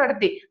 മാർച്ചൊക്കെ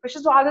നടത്തി. പക്ഷെ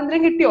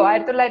സ്വാതന്ത്ര്യം കിട്ടിയോ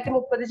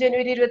 1930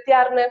 ജനുവരി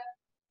 26?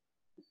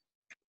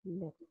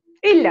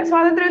 ഇല്ല,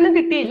 സ്വാതന്ത്ര്യം ഒന്നും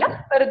കിട്ടിയില്ല.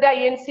 വെറുതെ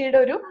INC-യുടെ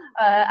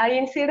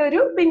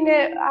ഒരു പിന്നെ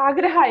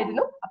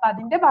ആഗ്രഹമായിരുന്നു. അപ്പൊ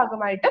അതിന്റെ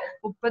ഭാഗമായിട്ട്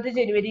 30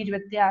 ജനുവരി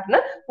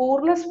 26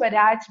 പൂർണ്ണ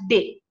Swaraj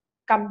day,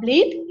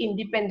 complete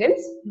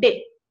independence day,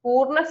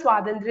 പൂർണ്ണ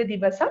സ്വാതന്ത്ര്യ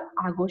ദിവസം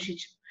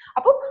ആഘോഷിച്ചു.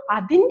 അപ്പൊ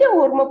അതിന്റെ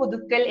ഓർമ്മ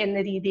പുതുക്കൽ എന്ന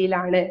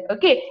രീതിയിലാണ്,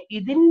 ഓക്കെ,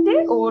 ഇതിന്റെ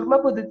ഓർമ്മ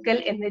പുതുക്കൽ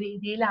എന്ന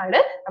രീതിയിലാണ്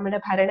നമ്മുടെ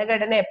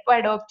ഭരണഘടന എപ്പോ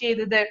അഡോപ്റ്റ്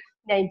ചെയ്തത്?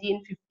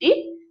 1950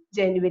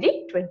 ജനുവരി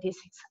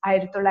 26,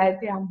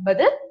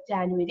 1950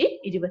 ജാനുവരി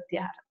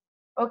 26.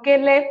 ഓക്കെ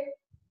അല്ലേ?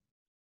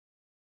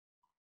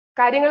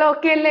 കാര്യങ്ങൾ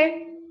ഓക്കെ അല്ലേ?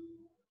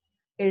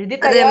 എഴുതി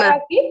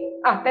തയ്യാറാക്കി.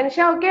 തനിഷ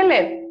ഓക്കെ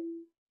അല്ലേ?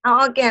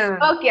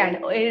 ഓക്കെയാണ്.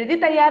 എഴുതി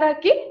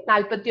തയ്യാറാക്കി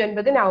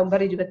 49 നവംബർ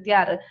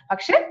 26.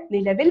 പക്ഷെ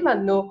നിലവിൽ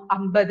വന്നു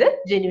 50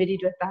 ജനുവരി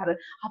 26.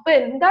 അപ്പൊ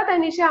എന്താ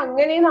തനിഷ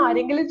അങ്ങനെയെന്ന്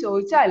ആരെങ്കിലും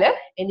ചോദിച്ചാല്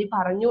ഇനി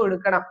പറഞ്ഞു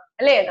കൊടുക്കണം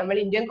അല്ലെ? നമ്മൾ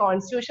ഇന്ത്യൻ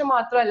കോൺസ്റ്റിറ്റ്യൂഷൻ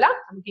മാത്രമല്ല,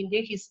 നമുക്ക്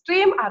ഇന്ത്യൻ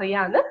ഹിസ്റ്ററിയും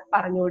അറിയാന്ന്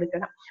പറഞ്ഞു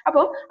കൊടുക്കണം.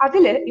 അപ്പൊ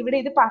അതില് ഇവിടെ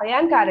ഇത്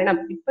പറയാൻ കാരണം,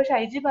 ഇപ്പൊ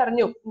ഷൈജി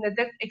പറഞ്ഞു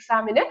ഇന്നത്തെ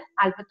എക്സാമിന്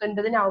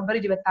 49 നവംബർ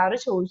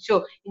 26 ചോദിച്ചു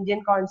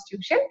ഇന്ത്യൻ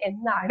കോൺസ്റ്റിറ്റ്യൂഷൻ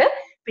എന്നാണ്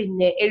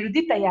പിന്നെ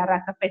എഴുതി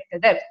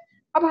തയ്യാറാക്കപ്പെട്ടത്.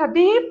 അപ്പൊ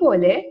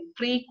അതേപോലെ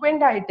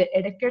ഫ്രീക്വന്റ് ആയിട്ട്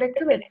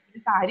ഇടയ്ക്കിടയ്ക്ക് വരുന്ന ഒരു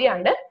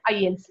കാര്യമാണ്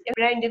INC.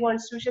 എപ്പോഴാണ് ഇന്ത്യൻ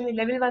കോൺസ്റ്റിറ്റ്യൂഷൻ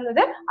നിലവിൽ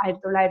വന്നത്?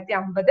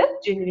 1950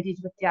 ജനുവരി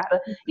 26.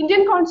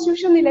 ഇന്ത്യൻ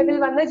കോൺസ്റ്റിറ്റ്യൂഷൻ നിലവിൽ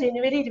വന്ന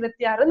ജനുവരി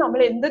 26 നമ്മൾ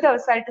എന്ത്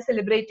ദിവസമായിട്ട്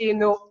സെലിബ്രേറ്റ്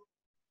ചെയ്യുന്നു?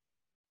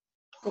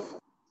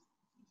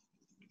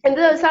 എന്ത്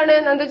ദിവസമാണ്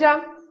നന്ദുജ?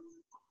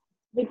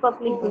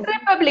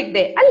 റിപ്പബ്ലിക്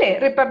ഡേ അല്ലെ?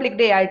 റിപ്പബ്ലിക്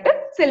ഡേ ആയിട്ട്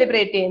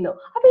സെലിബ്രേറ്റ് ചെയ്യുന്നു.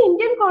 അപ്പൊ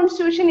ഇന്ത്യൻ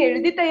കോൺസ്റ്റിറ്റ്യൂഷൻ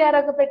എഴുതി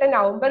തയ്യാറാക്കപ്പെട്ട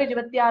നവംബർ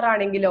 26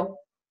 ആണെങ്കിലോ?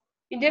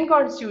 ഇന്ത്യൻ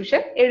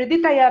കോൺസ്റ്റിറ്റ്യൂഷൻ എഴുതി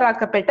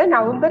തയ്യാറാക്കപ്പെട്ട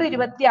നവംബർ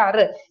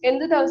 26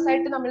 എന്ത്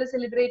ദിവസമായിട്ട് നമ്മൾ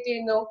സെലിബ്രേറ്റ്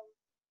ചെയ്യുന്നു?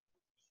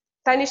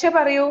 തനിഷ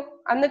പറയൂ.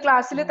 അന്ന്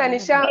ക്ലാസ്സിൽ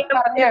തനിഷ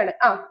പറഞ്ഞാണ്.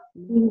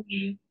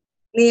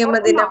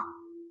 നിയമദിനം.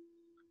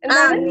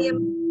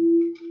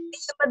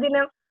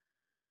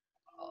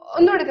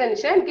 ഒന്നുകൂടി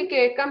തനിഷ, എനിക്ക്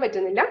കേൾക്കാൻ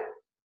പറ്റുന്നില്ല.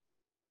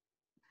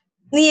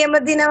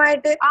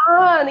 നിയമദിനമായിട്ട്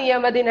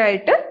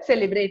നിയമദിനായിട്ട്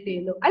സെലിബ്രേറ്റ്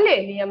ചെയ്യുന്നു അല്ലെ?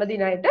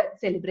 നിയമദിനായിട്ട്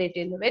സെലിബ്രേറ്റ്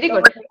ചെയ്യുന്നു. Very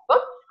good. അപ്പൊ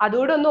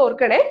അതുകൂടെ ഒന്ന്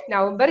ഓർക്കണേ.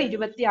 നവംബർ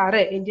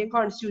 26 ഇന്ത്യൻ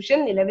കോൺസ്റ്റിറ്റ്യൂഷൻ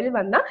നിലവിൽ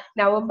വന്ന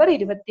നവംബർ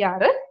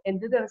 26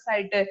 എന്ത്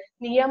ദിവസമായിട്ട്?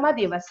 നിയമ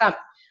ദിവസം,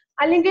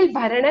 അല്ലെങ്കിൽ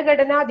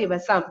ഭരണഘടനാ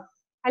ദിവസം,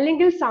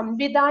 അല്ലെങ്കിൽ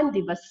സംവിധാൻ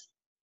ദിവസ്.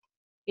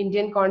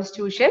 ഇന്ത്യൻ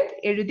കോൺസ്റ്റിറ്റ്യൂഷൻ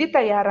എഴുതി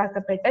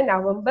തയ്യാറാക്കപ്പെട്ട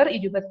നവംബർ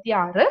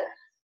 26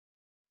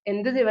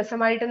 എന്ത്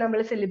ദിവസമായിട്ട് നമ്മൾ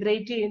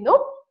സെലിബ്രേറ്റ് ചെയ്യുന്നു?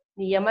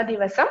 നിയമ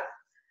ദിവസം,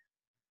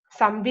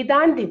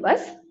 സംവിധാൻ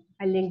ദിവസ്,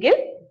 അല്ലെങ്കിൽ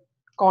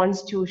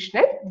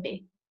കോൺസ്റ്റിറ്റ്യൂഷണൽ ഡേ,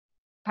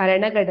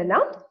 ഭരണഘടനാ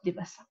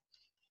ദിവസം.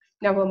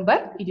 നവംബർ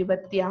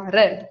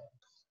 26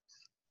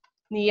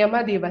 നിയമ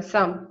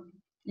ദിവസം,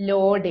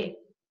 ലോ ഡേ.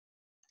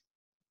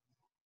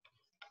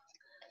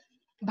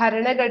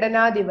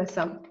 ഭരണഘടനാ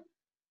ദിവസം,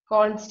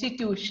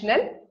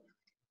 കോൺസ്റ്റിറ്റ്യൂഷണൽ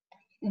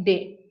ഡേ.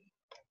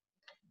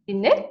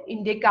 പിന്നെ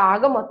ഇന്ത്യക്ക്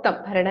ആകെ മൊത്തം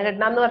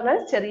ഭരണഘടന എന്ന് പറഞ്ഞാൽ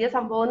ചെറിയ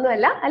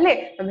സംഭവമൊന്നുമല്ല അല്ലെ?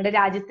 നമ്മുടെ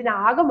രാജ്യത്തിന്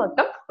ആകെ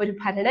മൊത്തം ഒരു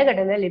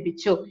ഭരണഘടന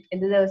ലഭിച്ചു.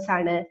 എന്ത്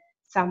ദിവസമാണ്?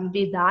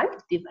 സംവിധാൻ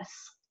ദിവസ്.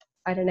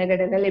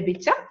 ഭരണഘടന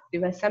ലഭിച്ച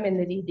ദിവസം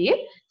എന്ന രീതിയിൽ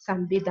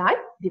സംവിധാൻ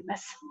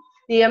ദിവസ്.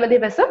 നിയമ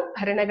ദിവസം,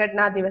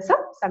 ഭരണഘടനാ ദിവസം,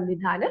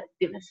 സംവിധാന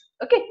ദിവസം.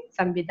 ഓക്കെ,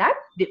 സംവിധാൻ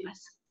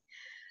ദിവസ്.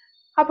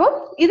 അപ്പം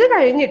ഇത്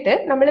കഴിഞ്ഞിട്ട്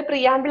നമ്മൾ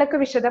പ്രിയാമ്പിളൊക്കെ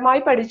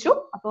വിശദമായി പഠിച്ചു.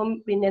 അപ്പം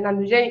പിന്നെ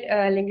നന്ദുജ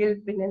അല്ലെങ്കിൽ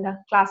പിന്നെന്താ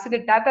ക്ലാസ്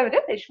കിട്ടാത്തവര്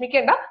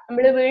വിഷമിക്കേണ്ട,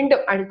 നമ്മൾ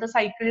വീണ്ടും അടുത്ത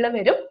സൈക്കിളിൽ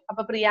വരും.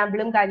 അപ്പൊ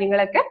പ്രിയാമ്പിളും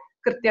കാര്യങ്ങളൊക്കെ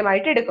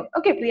കൃത്യമായിട്ട് എടുക്കും.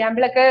 ഓക്കെ,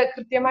 പ്രിയാമ്പിളൊക്കെ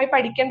കൃത്യമായി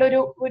പഠിക്കേണ്ട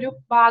ഒരു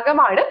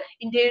ഭാഗമാണ്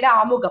ഇന്ത്യയുടെ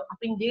ആമുഖം.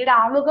 അപ്പൊ ഇന്ത്യയുടെ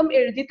ആമുഖം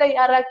എഴുതി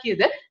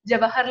തയ്യാറാക്കിയത്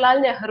ജവഹർലാൽ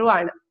നെഹ്റു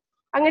ആണ്.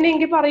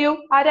 അങ്ങനെയെങ്കിൽ പറയൂ,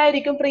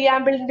 ആരായിരിക്കും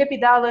പ്രിയാമ്പിളിന്റെ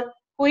പിതാവ്?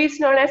 Who is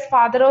known as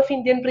father of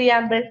Indian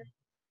preamble?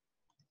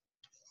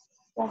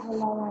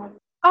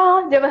 ആ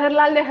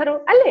ജവഹർലാൽ നെഹ്റു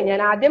അല്ലേ? ഞാൻ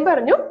ആദ്യം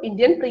പറഞ്ഞു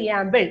ഇന്ത്യൻ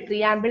പ്രിയാമ്പിൾ.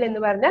 പ്രിയാമ്പിൾ എന്ന്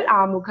പറഞ്ഞാൽ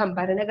ആമുഖം,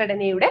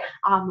 ഭരണഘടനയുടെ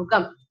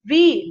ആമുഖം.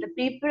 We the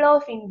people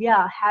of India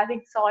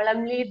having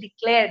solemnly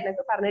declared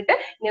എന്നൊക്കെ പറഞ്ഞിട്ട്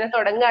ഇങ്ങനെ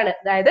തുടങ്ങാണ്.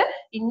 അതായത്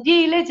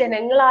ഇന്ത്യയിലെ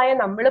ജനങ്ങളായ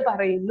നമ്മൾ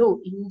പറയുന്നു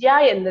ഇന്ത്യ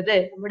എന്നത്,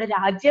 നമ്മുടെ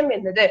രാജ്യം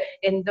എന്നത്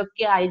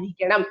എന്തൊക്കെ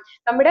ആയിരിക്കണം,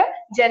 നമ്മുടെ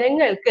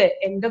ജനങ്ങൾക്ക്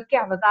എന്തൊക്കെ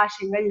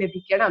അവകാശങ്ങൾ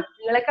ലഭിക്കണം.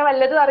 നിങ്ങളൊക്കെ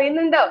വല്ലതും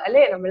അറിയുന്നുണ്ടോ?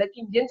 അല്ലെ? നമ്മളൊക്കെ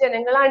ഇന്ത്യൻ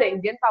ജനങ്ങളാണ്,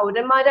 ഇന്ത്യൻ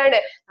പൗരന്മാരാണ്.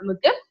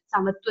 നമുക്ക്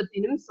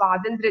സമത്വത്തിനും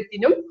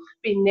സ്വാതന്ത്ര്യത്തിനും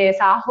പിന്നെ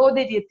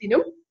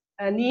സാഹോദര്യത്തിനും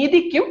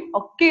നീതിക്കും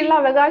ഒക്കെയുള്ള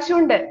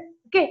അവകാശമുണ്ട്.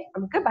 ഓക്കെ,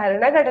 നമുക്ക്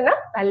ഭരണഘടന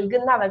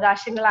നൽകുന്ന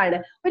അവകാശങ്ങളാണ്.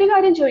 ഒരു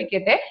കാര്യം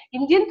ചോദിക്കട്ടെ,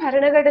 ഇന്ത്യൻ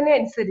ഭരണഘടന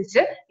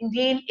അനുസരിച്ച്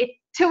ഇന്ത്യയിൽ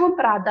ഏറ്റവും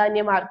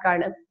പ്രാധാന്യം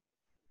ആർക്കാണ്?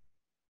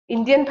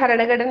 ഇന്ത്യൻ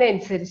ഭരണഘടന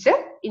അനുസരിച്ച്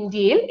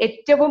ഇന്ത്യയിൽ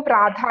ഏറ്റവും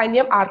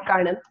പ്രാധാന്യം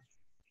ആർക്കാണ്?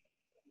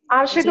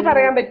 ആർഷക്ക്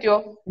പറയാൻ പറ്റുമോ?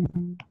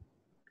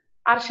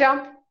 ആർഷ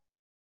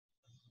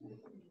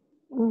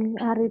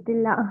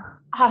അറിയത്തില്ല.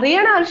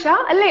 അറിയണം ആർഷ,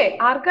 അല്ലേ?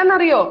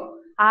 ആർക്കാന്നറിയോ?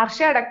 ആർഷ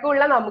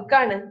അടക്കമുള്ള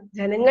നമുക്കാണ്,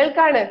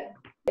 ജനങ്ങൾക്കാണ്.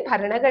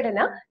 ഭരണഘടന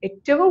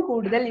ഏറ്റവും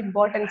കൂടുതൽ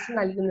ഇമ്പോർട്ടൻസ്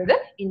നൽകുന്നത്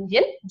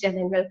ഇന്ത്യൻ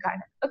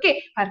ജനങ്ങൾക്കാണ്. ഓക്കെ,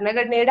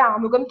 ഭരണഘടനയുടെ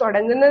ആമുഖം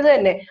തുടങ്ങുന്നത്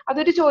തന്നെ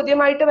അതൊരു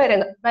ചോദ്യമായിട്ട്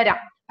വരാം.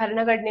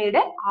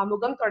 ഭരണഘടനയുടെ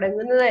ആമുഖം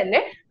തുടങ്ങുന്നത്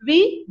തന്നെ we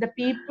the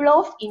people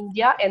of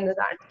India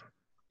എന്നതാണ്.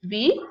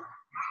 We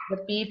the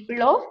people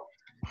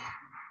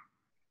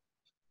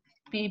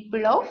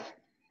of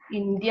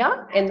India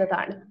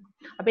എന്നതാണ്.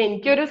 അപ്പൊ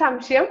എനിക്കൊരു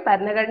സംശയം,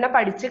 ഭരണഘടന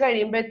പഠിച്ചു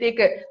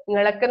കഴിയുമ്പോഴത്തേക്ക്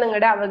നിങ്ങളൊക്കെ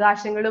നിങ്ങളുടെ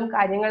അവകാശങ്ങളും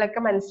കാര്യങ്ങളൊക്കെ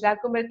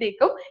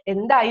മനസ്സിലാക്കുമ്പോഴത്തേക്കും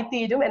എന്തായി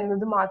തീരും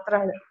എന്നത്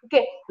മാത്രമാണ്.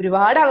 ഓക്കെ,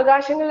 ഒരുപാട്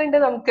അവകാശങ്ങളുണ്ട്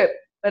നമുക്ക്,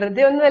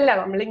 വെറുതെ ഒന്നുമല്ല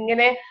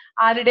നമ്മളിങ്ങനെ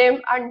ആരുടെയും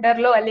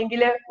അണ്ടറിലോ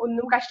അല്ലെങ്കിൽ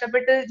ഒന്നും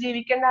കഷ്ടപ്പെട്ട്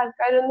ജീവിക്കേണ്ട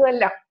ആൾക്കാരൊന്നും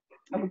അല്ല.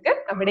 നമുക്ക്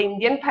നമ്മുടെ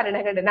ഇന്ത്യൻ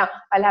ഭരണഘടന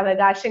പല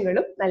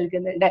അവകാശങ്ങളും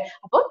നൽകുന്നുണ്ട്.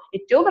 അപ്പോൾ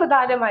ഏറ്റവും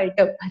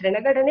പ്രധാനമായിട്ടും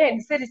ഭരണഘടന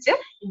അനുസരിച്ച്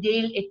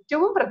ഇന്ത്യയിൽ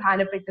ഏറ്റവും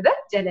പ്രധാനപ്പെട്ടത്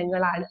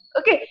ജനങ്ങളാണ്.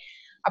 ഓക്കെ,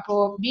 അപ്പോ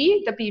we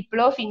the people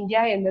of India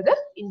എന്നത്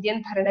ഇന്ത്യൻ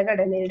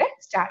ഭരണഘടനയുടെ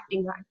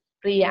സ്റ്റാർട്ടിംഗ് ആണ്,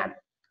 പ്രിയാമ്പിൾ.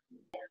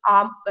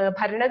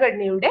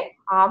 ഭരണഘടനയുടെ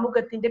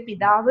ആമുഖത്തിന്റെ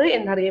പിതാവ്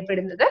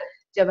എന്നറിയപ്പെടുന്നത്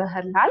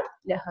ജവഹർലാൽ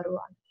നെഹ്റു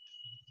ആണ്.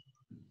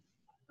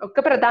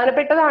 ഒക്കെ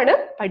പ്രധാനപ്പെട്ടതാണ്,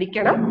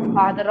 പഠിക്കണം.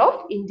 Father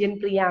of Indian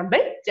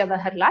preamble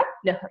Jawaharlal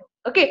Nehru.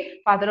 Okay,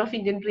 father of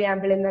Indian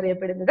preamble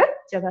എന്നറിയപ്പെടുന്നത്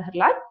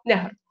ജവഹർലാൽ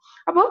നെഹ്റു.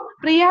 അപ്പൊ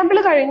പ്രിയാമ്പിൾ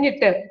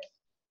കഴിഞ്ഞിട്ട്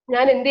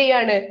ഞാൻ എന്ത്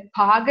ചെയ്യാണ്?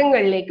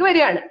 ഭാഗങ്ങളിലേക്ക്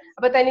വരികയാണ്.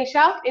 അപ്പൊ തനിഷ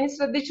ഇനി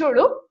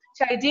ശ്രദ്ധിച്ചോളൂ,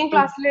 ഷൈജിയും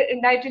ക്ലാസ്സിൽ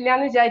ഉണ്ടായിട്ടില്ല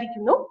എന്ന്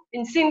വിചാരിക്കുന്നു.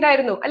 വിൻസി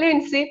ഉണ്ടായിരുന്നു അല്ലെ?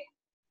 വിൻസി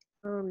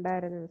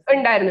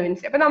ഉണ്ടായിരുന്നു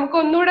വിൻസി. അപ്പൊ നമുക്ക്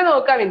ഒന്നുകൂടെ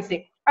നോക്കാം. വിൻസി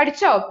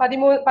പഠിച്ചോ?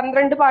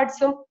 12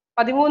 പാർട്സും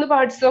 13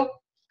 പാർട്സും?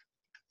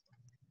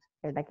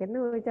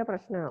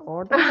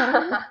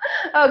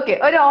 ഓക്കെ,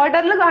 ഒരു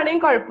ഓർഡറിൽ കാണുകയും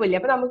കുഴപ്പമില്ല.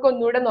 അപ്പൊ നമുക്ക്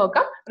ഒന്നുകൂടെ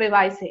നോക്കാം,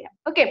 റിവൈസ് ചെയ്യാം.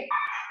 ഓക്കെ,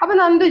 അപ്പൊ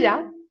നന്ദുജ,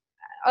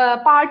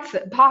 പാർട്സ്,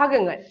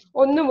 ഭാഗങ്ങൾ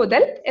 1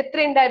 മുതൽ എത്ര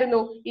ഉണ്ടായിരുന്നു?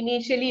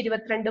 ഇനീഷ്യലി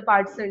 22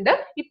 പാർട്സ് ഉണ്ട്.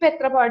 ഇപ്പൊ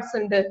എത്ര പാർട്സ്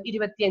ഉണ്ട്?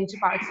 25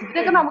 പാർട്സ്.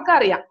 ഇതൊക്കെ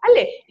നമുക്കറിയാം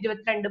അല്ലെ?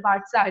 22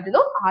 പാർട്സ്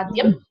ആയിരുന്നു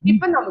ആദ്യം,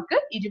 ഇപ്പൊ നമുക്ക്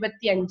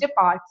 25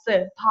 പാർട്സ്,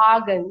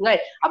 ഭാഗങ്ങൾ.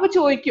 അപ്പൊ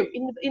ചോദിക്കും,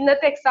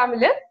 ഇന്നത്തെ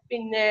എക്സാമില്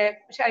പിന്നെ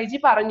ഷൈജി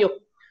പറഞ്ഞു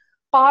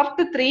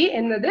പാർട്ട് 3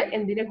 എന്നത്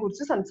എന്തിനെ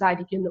കുറിച്ച്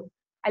സംസാരിക്കുന്നു,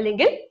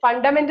 അല്ലെങ്കിൽ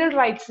ഫണ്ടമെന്റൽ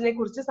റൈറ്റ്സിനെ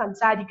കുറിച്ച്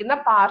സംസാരിക്കുന്ന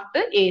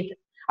പാർട്ട് ഏത്?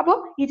 അപ്പൊ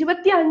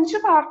 25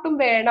 പാർട്ടും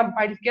വേണം,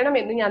 പഠിക്കണം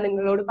എന്ന് ഞാൻ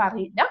നിങ്ങളോട്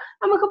പറയില്ല.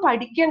 നമുക്ക്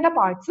പഠിക്കേണ്ട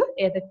പാർട്സ്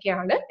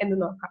ഏതൊക്കെയാണ് എന്ന്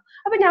നോക്കാം.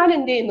 അപ്പൊ ഞാൻ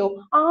എന്ത് ചെയ്യുന്നു?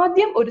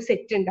 ആദ്യം ഒരു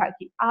സെറ്റ്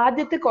ഉണ്ടാക്കി,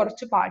 ആദ്യത്തെ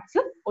കുറച്ച്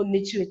പാർട്സ്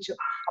ഒന്നിച്ചു വെച്ചു.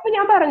 അപ്പൊ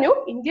ഞാൻ പറഞ്ഞു,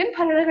 ഇന്ത്യൻ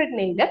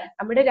ഭരണഘടനയിൽ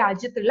നമ്മുടെ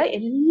രാജ്യത്തുള്ള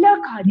എല്ലാ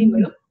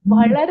കാര്യങ്ങളും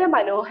വളരെ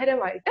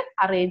മനോഹരമായിട്ട്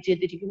അറേഞ്ച്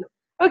ചെയ്തിരിക്കുന്നു.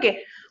 ഓക്കെ,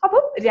 അപ്പൊ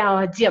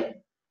രാജ്യം,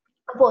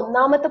 അപ്പൊ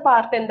ഒന്നാമത്തെ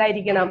പാർട്ട്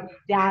എന്തായിരിക്കണം?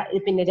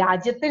 പിന്നെ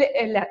രാജ്യത്തിൽ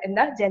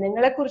എന്താ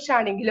ജനങ്ങളെ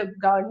കുറിച്ചാണെങ്കിലും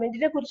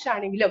ഗവൺമെന്റിനെ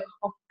കുറിച്ചാണെങ്കിലും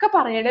ഒക്കെ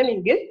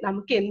പറയണമെങ്കിൽ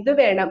നമുക്ക് എന്ത്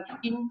വേണം?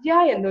 ഇന്ത്യ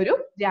എന്നൊരു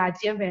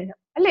രാജ്യം വേണം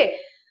അല്ലെ?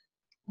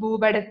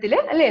 ഭൂപടത്തില്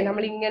അല്ലെ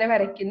നമ്മൾ ഇങ്ങനെ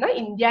വരയ്ക്കുന്ന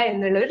ഇന്ത്യ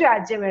എന്നുള്ള ഒരു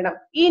രാജ്യം വേണം.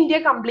 ഈ ഇന്ത്യ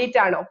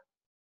കംപ്ലീറ്റ് ആണോ?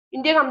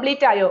 ഇന്ത്യ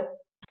കംപ്ലീറ്റ് ആയോ?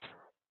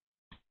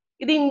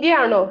 ഇത് ഇന്ത്യ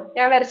ആണോ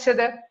ഞാൻ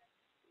വരച്ചത്?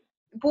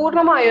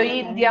 പൂർണ്ണമായോ ഈ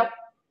ഇന്ത്യ?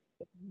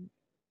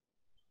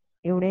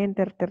 യൂണിയൻ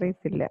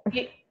ടെറിട്ടറീസ് ഇല്ല.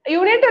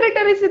 യൂണിയൻ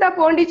ടെറിട്ടറീസ് ഇതാ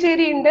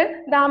പോണ്ടിച്ചേരി ഉണ്ട്,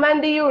 ദാമാൻ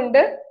ദിയു ഉണ്ട്,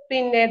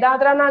 പിന്നെ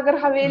ദാദ്ര നാഗർ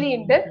ഹവേലി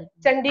ഉണ്ട്,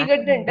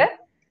 ചണ്ഡീഗഡ് ഉണ്ട്,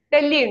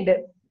 ഡൽഹി ഉണ്ട്.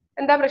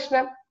 എന്താ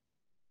പ്രശ്നം?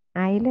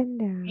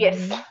 ഐലൻഡ്.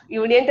 യെസ്,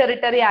 യൂണിയൻ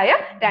ടെറിട്ടറി ആയ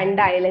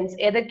 2 ഐലൻഡ്സ്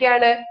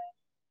ഏതൊക്കെയാണ്?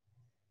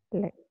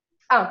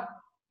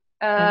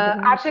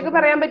 ആർഷക്ക്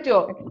പറയാൻ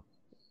പറ്റുമോ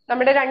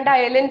നമ്മുടെ 2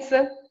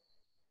 ഐലൻഡ്സ്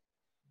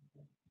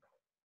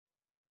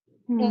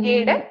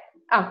ഇന്ത്യയുടെ?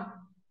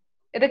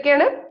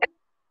 ഏതൊക്കെയാണ്?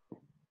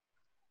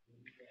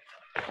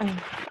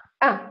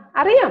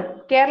 അറിയാം,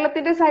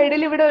 കേരളത്തിന്റെ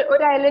സൈഡിൽ ഇവിടെ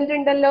ഒരു ഐലൻഡ്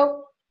ഉണ്ടല്ലോ,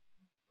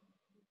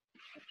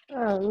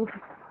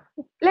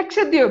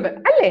 ലക്ഷദ്വീപ്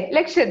അല്ലെ?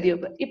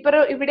 ലക്ഷദ്വീപ്.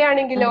 ഇവിടെ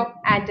ആണെങ്കിലോ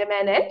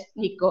ആൻഡമാൻ ആൻഡ്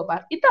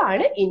നിക്കോബാർ.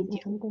 ഇതാണ് ഇന്ത്യ.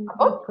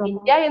 അപ്പൊ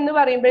ഇന്ത്യ എന്ന്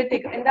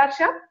പറയുമ്പോഴത്തേക്ക് എന്താ?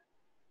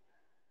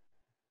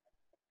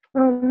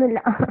 ഒന്നുമില്ല.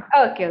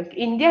 Okay okay.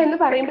 ഇന്ത്യ എന്ന്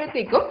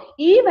പറയുമ്പോഴത്തേക്കും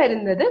ഈ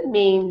വരുന്നത്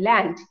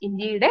മെയിൻലാൻഡ്,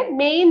 ഇന്ത്യയുടെ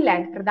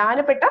മെയിൻലാൻഡ്,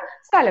 പ്രധാനപ്പെട്ട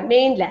സ്ഥലം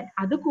മെയിൻലാൻഡ്.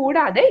 അത്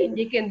കൂടാതെ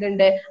ഇന്ത്യക്ക്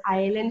എന്തുണ്ട്?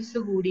 ഐലൻഡ്സ്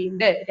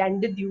കൂടിയുണ്ട്,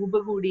 2 ദ്വീപ്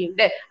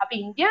കൂടിയുണ്ട്. അപ്പൊ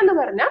ഇന്ത്യ എന്ന്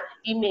പറഞ്ഞാൽ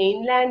ഈ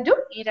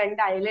മെയിൻലാൻഡും ഈ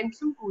 2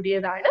 ഐലൻഡ്സും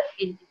കൂടിയതാണ്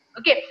ഇന്ത്യ.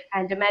 ഓക്കെ,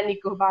 ആൻഡമാൻ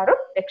നിക്കോബാറും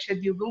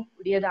ലക്ഷദ്വീപും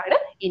കൂടിയതാണ്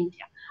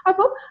ഇന്ത്യ.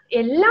 അപ്പൊ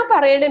എല്ലാം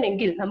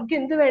പറയണമെങ്കിൽ നമുക്ക്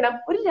എന്ത് വേണം?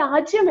 ഒരു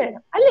രാജ്യം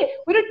വേണം അല്ലെ,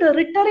 ഒരു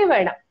ടെറിട്ടറി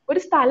വേണം, ഒരു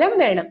സ്ഥലം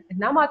വേണം.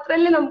 എന്നാൽ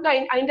മാത്രമല്ലേ നമുക്ക്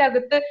അതിന്റെ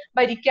അകത്ത്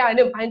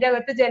ഭരിക്കാനും അതിന്റെ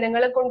അകത്ത്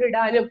ജനങ്ങളെ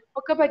കൊണ്ടിടാനും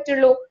ഒക്കെ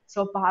പറ്റുള്ളൂ. സോ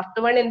പാർട്ട്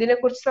 1 എന്തിനെ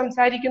കുറിച്ച്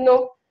സംസാരിക്കുന്നു?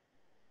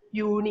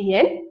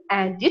 Union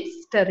and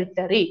it's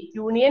territory.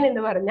 Union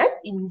എന്ന് പറഞ്ഞാൽ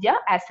India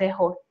as A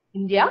whole.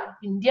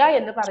 India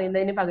എന്ന്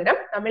പറയുന്നതിന് പകരം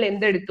നമ്മൾ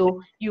എന്തെടുത്തു?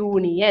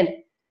 യൂണിയൻ.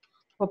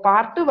 അപ്പൊ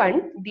part 1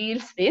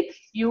 deals with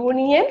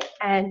union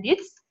and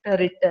it's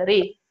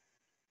territory.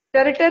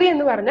 Territory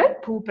എന്ന് പറഞ്ഞാൽ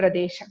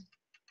ഭൂപ്രദേശം.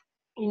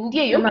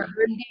 ഇന്ത്യയും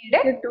ഇന്ത്യയുടെ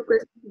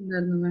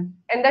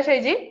എന്താ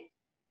ഷൈജി?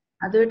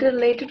 അതുമായിട്ട്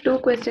റിലേറ്റഡ് 2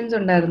 ക്വസ്റ്റ്യൻസ്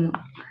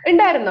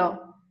ഉണ്ടായിരുന്നോ?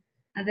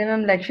 അതെ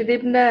മാം,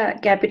 ലക്ഷദ്വീപിന്റെ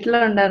ക്യാപിറ്റൽ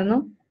ഉണ്ടായിരുന്നു.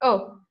 ഓ,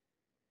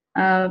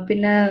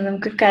 പിന്നെ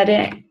നമുക്ക്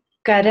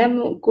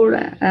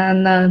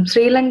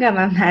ശ്രീലങ്ക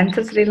മാം,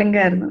 ആൻസർ ശ്രീലങ്ക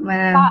ആയിരുന്നു.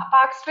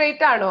 പാക്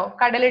സ്ട്രേറ്റ് ആണോ?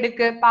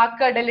 കടലിടുക്ക്, പാക്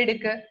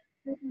കടലിടുക്ക്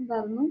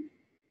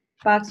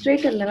പാക്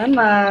സ്ട്രേറ്റ് അല്ല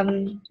മാം,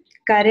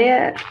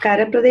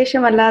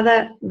 കരപ്രദേശം അല്ലാതെ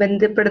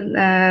ബന്ധപ്പെടുന്ന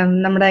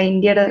നമ്മുടെ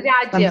ഇന്ത്യയുടെ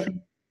രാജ്യം.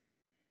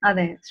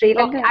 അതെ,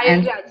 ശ്രീലങ്ക. അയൽ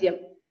രാജ്യം.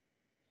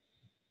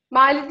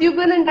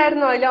 മാലദ്വീപ്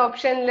ഉണ്ടായിരുന്നോ അതിലെ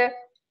ഓപ്ഷനില്?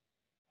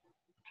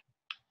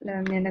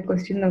 ഞാൻ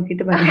ക്വസ്റ്റ്യൻ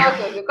നോക്കിയിട്ട് പറയാം.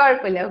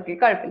 കുഴപ്പമില്ല. ഓക്കെ,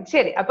 കുഴപ്പമില്ല.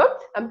 ശരി. അപ്പം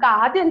നമുക്ക്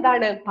ആദ്യം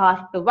എന്താണ്?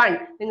 പാർട്ട് 1.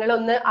 നിങ്ങൾ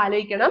ഒന്ന്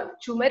ആലോചിക്കണം,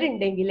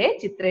 ചുമരുണ്ടെങ്കിലേ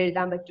ചിത്രം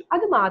എഴുതാൻ പറ്റൂ.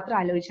 അത് മാത്രം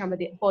ആലോചിച്ചാൽ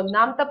മതി. അപ്പൊ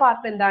ഒന്നാമത്തെ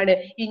പാർട്ട് എന്താണ്?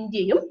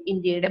 ഇന്ത്യയും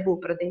ഇന്ത്യയുടെ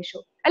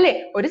ഭൂപ്രദേശവും അല്ലെ.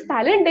 ഒരു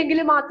സ്ഥലം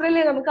ഉണ്ടെങ്കിൽ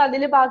മാത്രമല്ലേ നമുക്ക്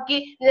അതിൽ ബാക്കി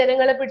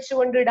ജനങ്ങളെ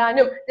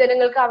പിടിച്ചുകൊണ്ടിടാനും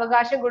ജനങ്ങൾക്ക്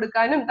അവകാശം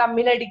കൊടുക്കാനും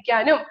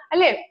തമ്മിലടിക്കാനും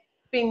അല്ലെ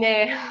പിന്നെ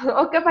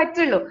ഒക്കെ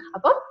പറ്റുള്ളൂ.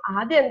 അപ്പം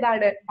ആദ്യം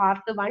എന്താണ്?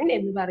 പാർട്ട് 1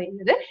 എന്ന്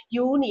പറയുന്നത്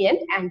യൂണിയൻ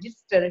ആൻഡ്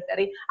ഇറ്റ്സ്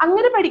ടെറിട്ടറി.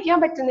 അങ്ങനെ പഠിക്കാൻ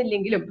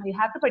പറ്റുന്നില്ലെങ്കിലും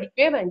ബൈഹാർട്ട്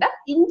പഠിക്കുകയേ വേണ്ട.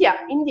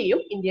 ഇന്ത്യയും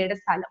ഇന്ത്യയുടെ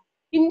സ്ഥലം,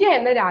 ഇന്ത്യ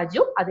എന്ന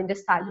രാജ്യവും അതിന്റെ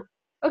സ്ഥലവും.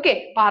 Okay,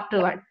 part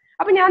 1.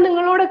 അപ്പൊ ഞാൻ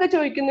നിങ്ങളോടൊക്കെ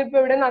ചോദിക്കുന്നു, ഇപ്പൊ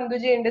ഇവിടെ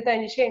നന്ദുജയുണ്ട്,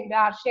 തനിഷയുണ്ട്,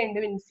 ആർഷയുണ്ട്,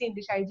 വിൻസി ഉണ്ട്,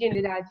 ഷൈജി ഉണ്ട്,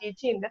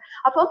 രാജേച്ചി ഉണ്ട്.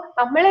 അപ്പൊ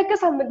നമ്മളെയൊക്കെ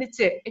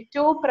സംബന്ധിച്ച്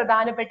ഏറ്റവും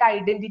പ്രധാനപ്പെട്ട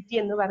ഐഡന്റിറ്റി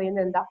എന്ന്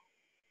പറയുന്നത് എന്താ?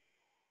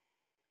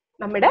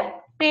 നമ്മുടെ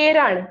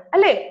പേരാണ്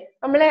അല്ലെ.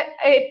 നമ്മളെ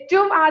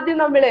ഏറ്റവും ആദ്യം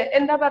നമ്മള്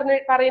എന്താ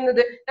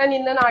പറയുന്നത്? ഞാൻ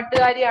ഇന്ന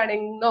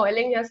നാട്ടുകാരിയാണെന്നോ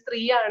അല്ലെങ്കിൽ ഞാൻ സ്ത്രീ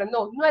ആണെന്നോ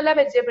ഒന്നുമല്ല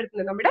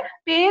പരിചയപ്പെടുത്തുന്നത്, നമ്മുടെ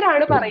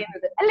പേരാണ്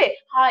പറയുന്നത് അല്ലെ.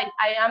 ഹായ്,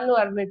 ഐ ആം എന്ന്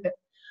പറഞ്ഞിട്ട്.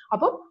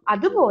 അപ്പൊ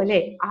അതുപോലെ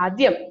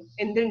ആദ്യം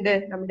എന്തുണ്ട്?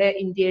 നമ്മുടെ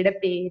ഇന്ത്യയുടെ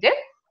പേര്,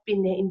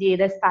 പിന്നെ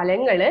ഇന്ത്യയുടെ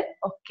സ്ഥലങ്ങള്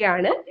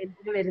ഒക്കെയാണ്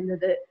എന്തിന്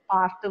വരുന്നത്?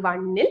 പാർട്ട്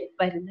 1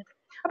 വരുന്നത്.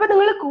 അപ്പൊ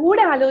നിങ്ങൾ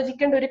കൂടെ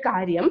ആലോചിക്കേണ്ട ഒരു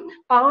കാര്യം,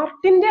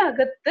 പാർട്ടിന്റെ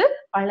അകത്ത്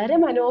വളരെ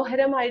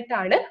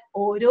മനോഹരമായിട്ടാണ്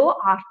ഓരോ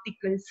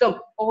ആർട്ടിക്കിൾസും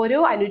ഓരോ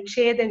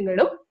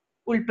അനുച്ഛേദങ്ങളും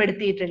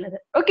ഉൾപ്പെടുത്തിയിട്ടുള്ളത്.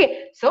 ഓക്കെ,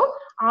 സോ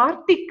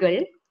ആർട്ടിക്കിൾ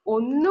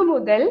 1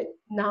 മുതൽ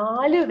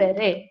 4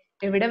 വരെ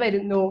എവിടെ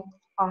വരുന്നു?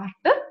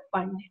 പാർട്ട്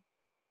 1.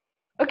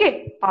 ഓക്കെ,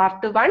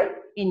 പാർട്ട് 1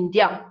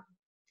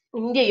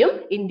 ഇന്ത്യയും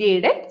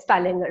ഇന്ത്യയുടെ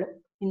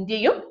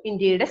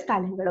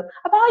സ്ഥലങ്ങളും.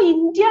 അപ്പൊ ആ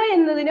ഇന്ത്യ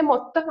എന്നതിനെ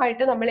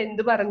മൊത്തമായിട്ട് നമ്മൾ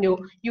എന്ത് പറഞ്ഞു?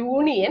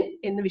 യൂണിയൻ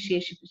എന്ന്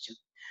വിശേഷിപ്പിച്ചു.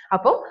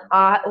 അപ്പൊ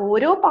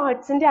ഓരോ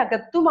പാർട്സിന്റെ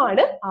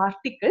അകത്തുമാണ്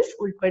ആർട്ടിക്കിൾസ്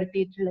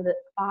ഉൾപ്പെടുത്തിയിട്ടുള്ളത്.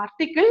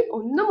 ആർട്ടിക്കിൾ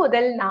 1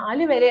 മുതൽ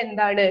 4 വരെ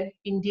എന്താണ്?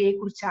 ഇന്ത്യയെ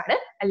കുറിച്ചാണ്,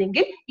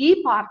 അല്ലെങ്കിൽ ഈ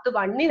പാർട്ട്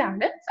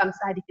 1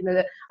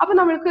 സംസാരിക്കുന്നത്. അപ്പൊ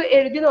നമ്മൾക്ക്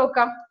എഴുതി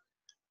നോക്കാം.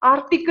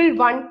 ആർട്ടിക്കിൾ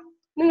 1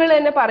 നിങ്ങൾ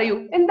തന്നെ പറയൂ,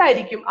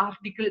 എന്തായിരിക്കും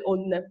ആർട്ടിക്കിൾ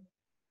 1?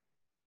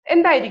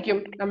 എന്തായിരിക്കും?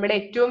 നമ്മുടെ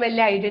ഏറ്റവും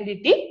വലിയ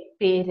ഐഡന്റിറ്റി,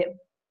 പേര്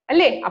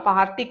അല്ലെ. അപ്പൊ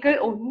ആർട്ടിക്കിൾ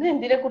 1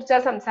 എന്തിനെ കുറിച്ചാ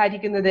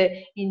സംസാരിക്കുന്നത്?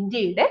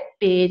 ഇന്ത്യയുടെ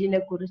പേരിനെ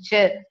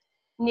കുറിച്ച്.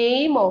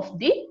 Name of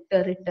the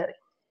territory.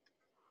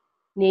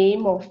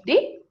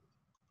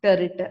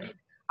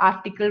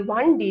 Article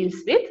 1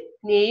 deals with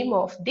name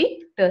of the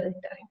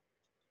territory.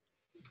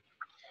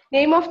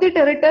 Name of the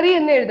territory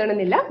എന്ന്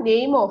എഴുതണമെന്നില്ല,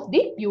 നെയിം ഓഫ്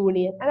ദി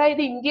യൂണിയൻ.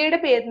 അതായത് ഇന്ത്യയുടെ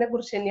പേരിനെ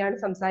കുറിച്ച് തന്നെയാണ്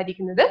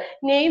സംസാരിക്കുന്നത്.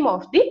 Name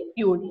of the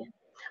union.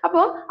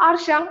 അപ്പോ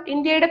ആർഷ,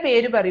 ഇന്ത്യയുടെ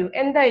പേര് പറയൂ.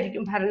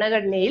 എന്തായിരിക്കും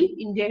ഭരണഘടനയിൽ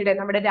ഇന്ത്യയുടെ,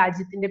 നമ്മുടെ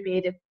രാജ്യത്തിന്റെ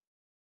പേര്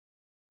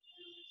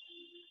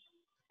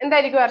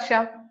എന്തായിരിക്കും ആർഷ?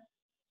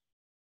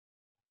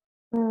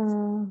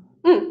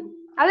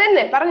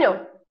 അതന്നെ പറഞ്ഞോ.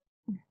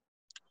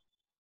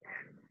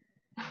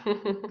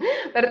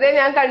 വെറുതെ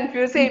ഞാൻ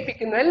കൺഫ്യൂസ്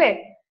ചെയ്യിപ്പിക്കുന്നു അല്ലേ?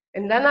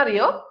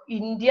 എന്താണെന്നറിയോ?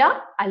 ഇന്ത്യ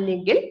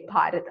അല്ലെങ്കിൽ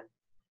ഭാരതം.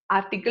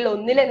 ആർട്ടിക്കിൾ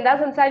 1 എന്താ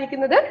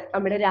സംസാരിക്കുന്നത്?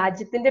 നമ്മുടെ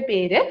രാജ്യത്തിന്റെ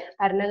പേര്.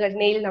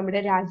 ഭരണഘടനയിൽ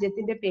നമ്മുടെ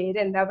രാജ്യത്തിന്റെ പേര്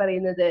എന്താ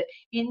പറയുന്നത്?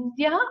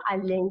 ഇന്ത്യ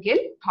അല്ലെങ്കിൽ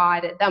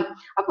ഭാരതം.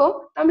 അപ്പോ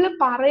നമ്മൾ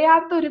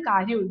പറയാത്ത ഒരു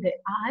കാര്യമുണ്ട്.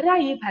 ആരാ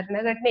ഈ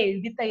ഭരണഘടന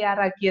എഴുതി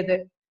തയ്യാറാക്കിയത്?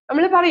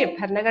 നമ്മൾ പറയും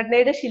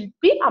ഭരണഘടനയുടെ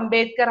ശില്പി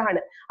അംബേദ്കർ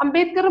ആണ്.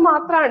 അംബേദ്കർ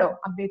മാത്രാണോ?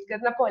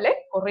 അംബേദ്കറിനെ പോലെ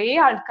കുറെ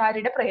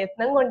ആൾക്കാരുടെ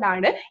പ്രയത്നം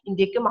കൊണ്ടാണ്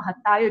ഇന്ത്യക്ക്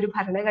മഹത്തായ ഒരു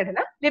ഭരണഘടന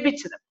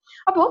ലഭിച്ചത്.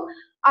 അപ്പോ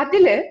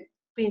അതില്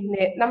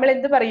പിന്നെ നമ്മൾ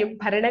എന്ത് പറയും?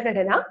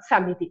 ഭരണഘടനാ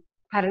സമിതി.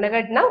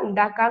 ഭരണഘടന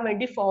ഉണ്ടാക്കാൻ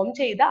വേണ്ടി ഫോം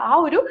ചെയ്ത ആ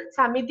ഒരു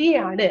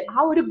സമിതിയാണ്, ആ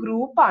ഒരു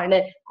ഗ്രൂപ്പാണ്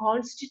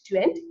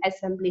കോൺസ്റ്റിറ്റ്യൂവന്റ്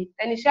അസംബ്ലി.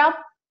 തനിഷ,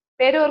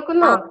 പേര്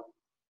ഓർക്കുന്നോ?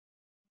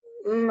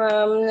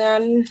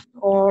 ഞാൻ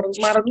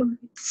മറന്നു.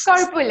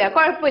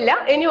 കുഴപ്പമില്ല.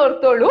 ഇനി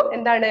ഓർത്തോളൂ.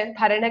 എന്താണ്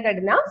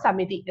ഭരണഘടനാ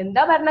സമിതി?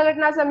 എന്താ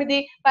ഭരണഘടനാ സമിതി?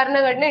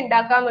 ഭരണഘടന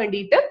ഉണ്ടാക്കാൻ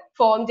വേണ്ടിയിട്ട്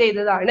ഫോം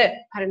ചെയ്തതാണ്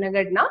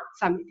ഭരണഘടനാ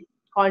സമിതി.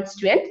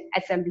 കോൺസ്റ്റിറ്റ്യൂവന്റ്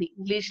അസംബ്ലി,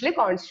 ഇംഗ്ലീഷിൽ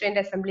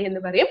കോൺസ്റ്റിറ്റ്യൂവന്റ് അസംബ്ലി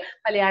എന്ന് പറയും.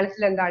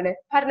 മലയാളത്തിൽ എന്താണ്?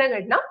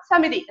 ഭരണഘടനാ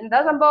സമിതി. എന്താ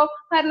സംഭവം?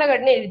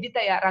 ഭരണഘടന എഴുതി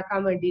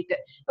തയ്യാറാക്കാൻ വേണ്ടിയിട്ട്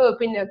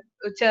പിന്നെ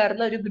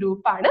ചേർന്ന ഒരു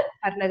ഗ്രൂപ്പാണ്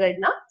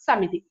ഭരണഘടനാ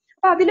സമിതി.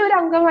 അപ്പൊ അതിലൊരു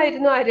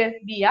അംഗമായിരുന്നു ആര്?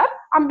 BR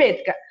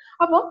അംബേദ്കർ.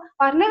 അപ്പൊ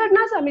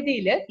ഭരണഘടനാ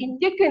സമിതിയില്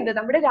ഇന്ത്യക്ക്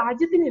നമ്മുടെ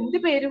രാജ്യത്തിന് എന്ത്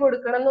പേര്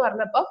കൊടുക്കണം എന്ന്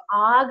പറഞ്ഞപ്പോ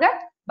ആകെ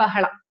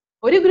ബഹളം.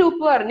 ഒരു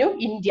ഗ്രൂപ്പ് പറഞ്ഞു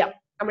ഇന്ത്യ,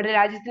 നമ്മുടെ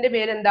രാജ്യത്തിന്റെ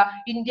പേരെന്താ?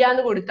 ഇന്ത്യ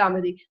എന്ന് കൊടുത്താൽ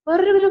മതി.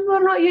 വേറൊരു ഗ്രൂപ്പ്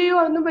പറഞ്ഞു അയ്യോ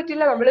ഒന്നും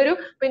പറ്റില്ല, നമ്മളൊരു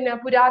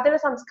പുരാതന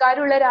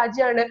സംസ്കാരമുള്ള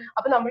രാജ്യമാണ്,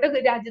 അപ്പൊ നമ്മുടെ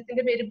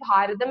രാജ്യത്തിന്റെ പേര്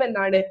ഭാരതം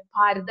എന്നാണ്,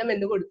 ഭാരതം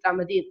എന്ന് കൊടുത്താൽ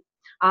മതി.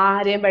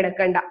 ആരെയും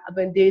പെടക്കണ്ട. അപ്പൊ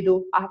എന്ത് ചെയ്തു?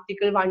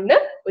 ആർട്ടിക്കിൾ 1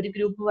 ഒരു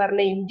ഗ്രൂപ്പ്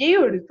പറഞ്ഞ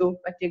ഇന്ത്യയും എടുത്തു,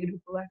 മറ്റേ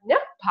ഗ്രൂപ്പ് പറഞ്ഞ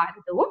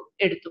ഭാരതവും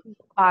എടുത്തു.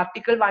 അപ്പൊ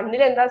ആർട്ടിക്കിൾ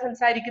 1 എന്താ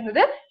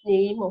സംസാരിക്കുന്നത്?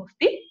 Name of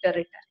the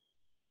territory.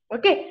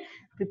 Okay,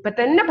 ഇപ്പൊ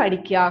തന്നെ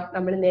പഠിക്കുക.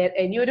 നമ്മൾ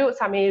ഇനിയൊരു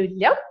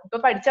സമയമില്ല. ഇപ്പൊ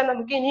പഠിച്ചാൽ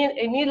നമുക്ക്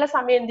ഇനിയുള്ള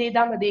സമയം എന്ത്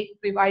ചെയ്താൽ മതി?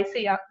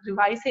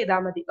 റിവൈസ്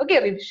ചെയ്താൽ മതി. ഓക്കെ,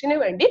 റിവിഷന്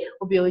വേണ്ടി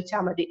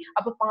ഉപയോഗിച്ചാൽ മതി.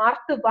 അപ്പൊ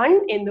പാർട്ട് 1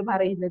 എന്ന്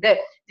പറയുന്നത്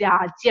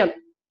രാജ്യം,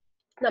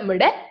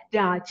 നമ്മുടെ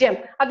രാജ്യം.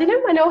 അതിന്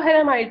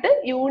മനോഹരമായിട്ട്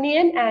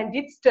യൂണിയൻ ആൻഡ്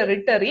ഇറ്റ്സ്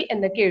ടെറിട്ടറി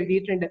എന്നൊക്കെ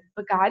എഴുതിയിട്ടുണ്ട്.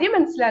 അപ്പൊ കാര്യം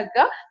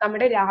മനസ്സിലാക്കുക,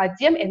 നമ്മുടെ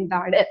രാജ്യം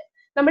എന്താണ്,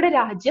 നമ്മുടെ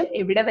രാജ്യം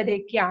എവിടെ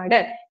വരെയൊക്കെയാണ്,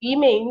 ഈ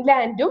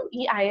മെയിൻലാൻഡും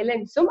ഈ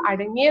അയലൻഡ്സും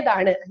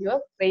അടങ്ങിയതാണ്. അയ്യോ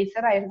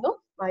റേസർ ആയിരുന്നു,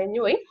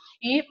 മയഞ്ഞുപോയി.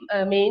 ഈ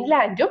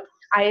മെയിൻലാൻഡും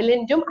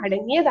അയലൻഡും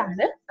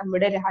അടങ്ങിയതാണ്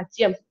നമ്മുടെ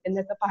രാജ്യം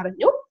എന്നൊക്കെ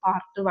പറഞ്ഞു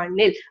പാർട്ട്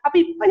 1. അപ്പൊ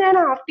ഇപ്പൊ ഞാൻ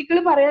ആർട്ടിക്കിൾ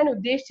പറയാൻ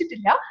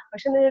ഉദ്ദേശിച്ചിട്ടില്ല,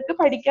 പക്ഷെ നിങ്ങൾക്ക്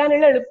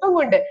പഠിക്കാനുള്ള എളുപ്പം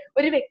കൊണ്ട്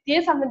ഒരു വ്യക്തിയെ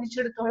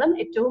സംബന്ധിച്ചിടത്തോളം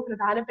ഏറ്റവും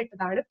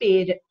പ്രധാനപ്പെട്ടതാണ്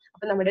പേര്.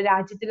 അപ്പൊ നമ്മുടെ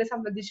രാജ്യത്തിനെ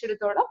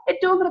സംബന്ധിച്ചിടത്തോളം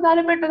ഏറ്റവും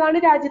പ്രധാനപ്പെട്ടതാണ്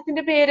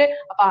രാജ്യത്തിന്റെ പേര്.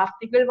 അപ്പൊ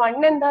ആർട്ടിക്കിൾ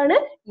 1 എന്താണ്?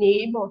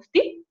 നെയിം ഓഫ്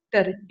ദി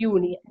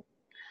യൂണിയൻ,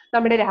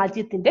 നമ്മുടെ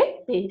രാജ്യത്തിന്റെ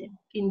പേര്.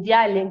 ഇന്ത്യ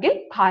അല്ലെങ്കിൽ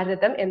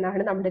ഭാരതം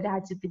എന്നാണ് നമ്മുടെ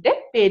രാജ്യത്തിന്റെ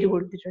പേര്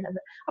കൊടുത്തിട്ടുള്ളത്.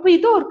 അപ്പൊ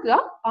ഇത് ഓർക്കുക,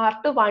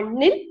 പാർട്ട്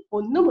 1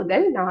 1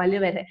 മുതൽ 4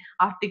 വരെ.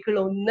 ആർട്ടിക്കിൾ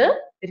 1,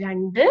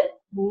 2,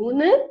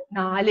 3,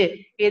 4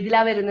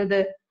 ഏതിലാ വരുന്നത്?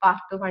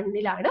 പാർട്ട്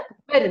 1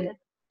 വരുന്നത്.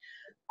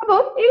 അപ്പൊ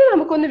ഇനി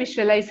നമുക്കൊന്ന്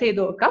വിഷ്വലൈസ്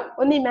ചെയ്ത് നോക്കാം,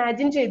 ഒന്ന്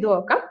ഇമാജിൻ ചെയ്ത്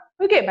നോക്കാം.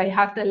 ഓക്കെ, ബൈ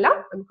ഹാർട്ട് എല്ലാം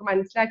നമുക്ക്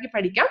മനസ്സിലാക്കി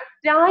പഠിക്കാം.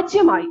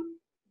 രാജ്യമായി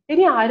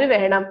ഇനി ആര്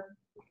വേണം?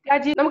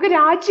 നമുക്ക്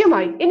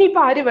രാജ്യമായി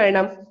ഇനിയിപ്പോ ആര്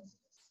വേണം?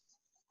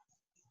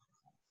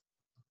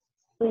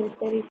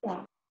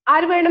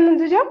 ആര് വേണം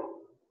നന്ദുജ?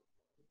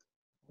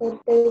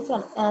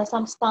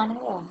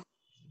 സംസ്ഥാനങ്ങളാണ്.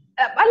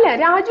 അല്ല,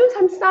 രാജ്യവും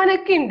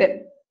സംസ്ഥാനമൊക്കെ ഉണ്ട്.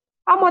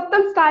 ആ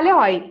മൊത്തം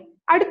സ്ഥലമായി.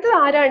 അടുത്തത്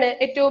ആരാണ്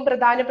ഏറ്റവും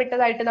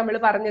പ്രധാനപ്പെട്ടതായിട്ട് നമ്മൾ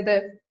പറഞ്ഞത്?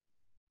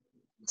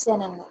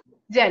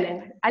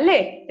 ജനങ്ങൾ അല്ലേ?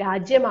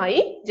 രാജ്യമായി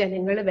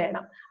ജനങ്ങൾ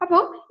വേണം. അപ്പൊ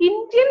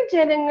ഇന്ത്യൻ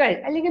ജനങ്ങൾ,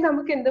 അല്ലെങ്കിൽ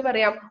നമുക്ക് എന്ത്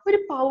പറയാം, ഒരു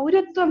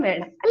പൗരത്വം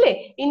വേണം അല്ലെ?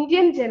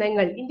 ഇന്ത്യൻ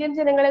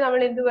ജനങ്ങളെ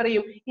നമ്മൾ എന്ത്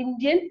പറയും?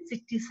 ഇന്ത്യൻ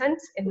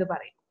സിറ്റിസൺസ് എന്ന്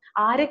പറയും.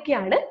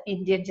 ആരൊക്കെയാണ്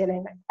ഇന്ത്യൻ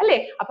ജനങ്ങൾ അല്ലെ?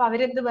 അപ്പൊ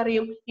അവരെന്ത്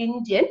പറയും?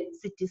 Indian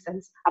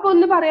citizens. അപ്പൊ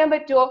ഒന്ന് പറയാൻ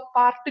പറ്റുമോ?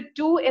 പാർട്ട്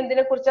 2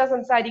 എന്തിനെ കുറിച്ചാ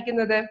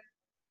സംസാരിക്കുന്നത്?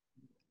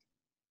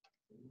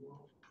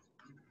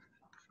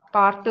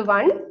 Part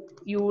 1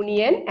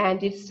 union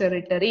and it's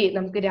territory,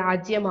 നമുക്ക്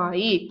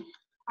രാജ്യമായി.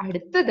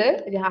 അടുത്തത്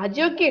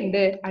രാജ്യമൊക്കെ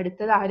ഉണ്ട്,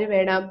 അടുത്തത് ആര്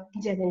വേണം?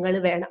 ജനങ്ങൾ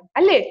വേണം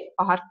അല്ലെ?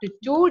 പാർട്ട്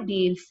 2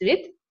 ഡീൽസ്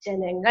വിത്ത്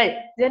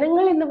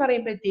ജനങ്ങൾ എന്ന്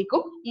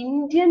പറയുമ്പോഴത്തേക്കും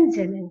ഇന്ത്യൻ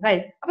ജനങ്ങൾ.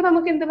 അപ്പൊ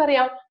നമുക്ക് എന്ത്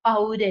പറയാം?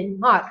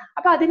 പൗരന്മാർ.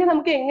 അപ്പൊ അതിന്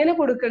നമുക്ക് എങ്ങനെ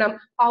കൊടുക്കണം?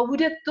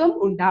 പൗരത്വം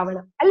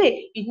ഉണ്ടാവണം അല്ലെ?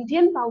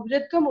 ഇന്ത്യൻ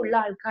പൗരത്വം ഉള്ള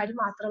ആൾക്കാർ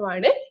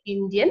മാത്രമാണ്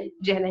ഇന്ത്യൻ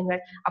ജനങ്ങൾ.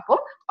 അപ്പൊ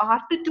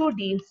part 2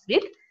 deals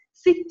with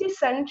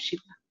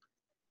citizenship.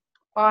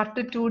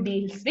 Part 2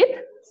 deals with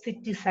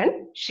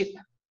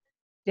citizenship.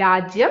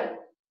 രാജ്യം,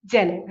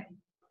 ജനങ്ങൾ.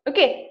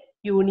 Okay,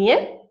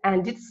 union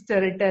and it's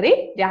territory,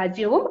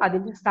 രാജ്യവും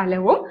അതിന്റെ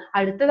സ്ഥലവും.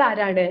 അടുത്തത്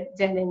ആരാണ്?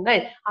 ജനങ്ങൾ.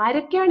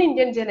 ആരൊക്കെയാണ്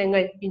ഇന്ത്യൻ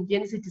ജനങ്ങൾ?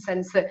 Indian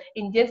citizens.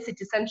 ഇന്ത്യൻ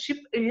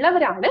സിറ്റിസൺഷിപ്പ്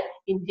ഉള്ളവരാണ്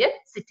ഇന്ത്യൻ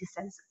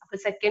സിറ്റിസൺസ്. അപ്പൊ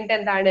സെക്കൻഡ്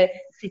എന്താണ്?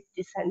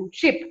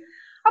 സിറ്റിസൺഷിപ്പ്.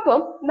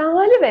 അപ്പം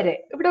 4 വരെ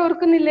ഇവിടെ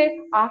ഓർക്കുന്നില്ലേ?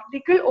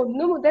 ആർട്ടിക്കിൾ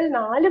 1 മുതൽ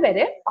 4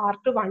 വരെ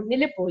പാർട്ട്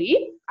 1 പോയി.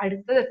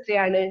 അടുത്തത്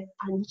എത്രയാണ്?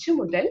 5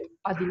 മുതൽ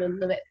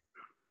 11 വരെ.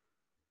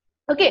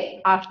 ഓക്കെ,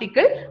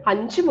 ആർട്ടിക്കിൾ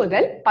 5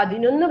 മുതൽ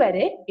 11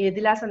 വരെ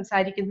ഏതിലാ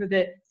സംസാരിക്കുന്നത്?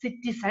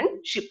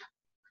 സിറ്റിസൺഷിപ്പ്.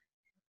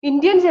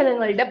 ഇന്ത്യൻ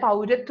ജനങ്ങളുടെ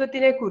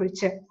പൗരത്വത്തിനെ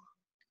കുറിച്ച്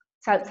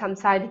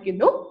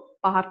സംസാരിക്കുന്നു.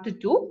 Part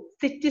 2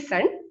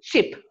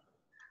 citizenship.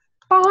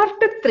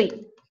 പാർട്ട് 3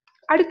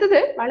 അടുത്തത്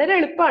വളരെ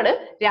എളുപ്പമാണ്.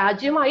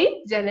 രാജ്യമായി,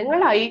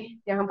 ജനങ്ങളായി.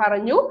 ഞാൻ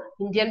പറഞ്ഞു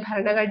ഇന്ത്യൻ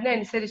ഭരണഘടന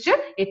അനുസരിച്ച്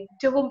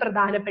ഏറ്റവും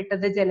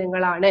പ്രധാനപ്പെട്ടത്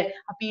ജനങ്ങളാണ്.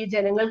 അപ്പൊ ഈ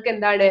ജനങ്ങൾക്ക്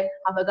എന്താണ്?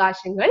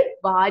 അവകാശങ്ങൾ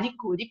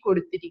വാരിക്കോരി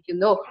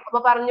കൊടുത്തിരിക്കുന്നു. അപ്പൊ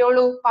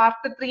പറഞ്ഞോളൂ,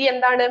 പാർട്ട് 3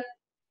 എന്താണ്?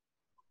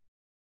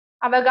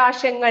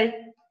 അവകാശങ്ങൾ.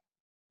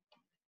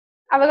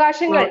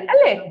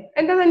 അല്ലേ?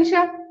 എന്താ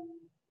മനുഷ്യ?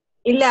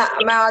 ഇല്ല,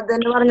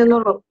 അതന്നെ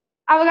പറഞ്ഞോളൂ.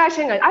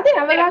 അവകാശങ്ങൾ. അതെ,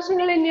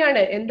 അവകാശങ്ങൾ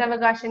തന്നെയാണ്. എന്ത്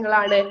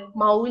അവകാശങ്ങളാണ്?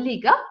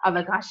 മൗലിക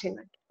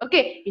അവകാശങ്ങൾ. ഓക്കെ,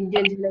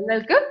 ഇന്ത്യൻ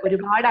ജനങ്ങൾക്ക്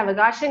ഒരുപാട്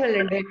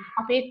അവകാശങ്ങളുണ്ട്.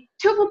 അപ്പൊ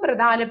ഏറ്റവും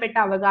പ്രധാനപ്പെട്ട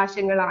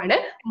അവകാശങ്ങളാണ്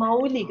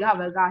മൗലിക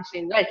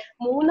അവകാശങ്ങൾ.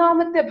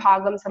 മൂന്നാമത്തെ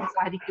ഭാഗം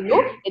സംസാരിക്കുന്നു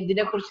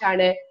എന്തിനെ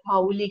കുറിച്ചാണ്?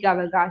 മൗലിക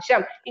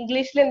അവകാശം.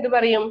 ഇംഗ്ലീഷിൽ എന്ത്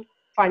പറയും?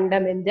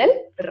 Fundamental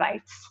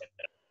rights.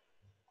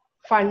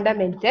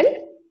 Fundamental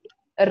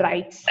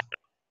rights.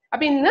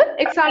 അപ്പൊ ഇന്ന്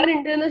എക്സാമിന്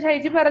ഉണ്ട് എന്ന്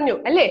ഷൈജി പറഞ്ഞു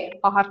അല്ലെ?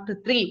 പാർട്ട്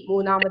 3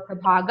 മൂന്നാമത്തെ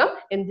ഭാഗം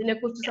എന്തിനെ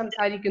കുറിച്ച്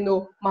സംസാരിക്കുന്നു?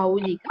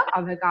 മൗലിക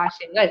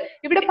അവകാശങ്ങൾ.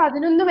 ഇവിടെ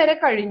 11 വരെ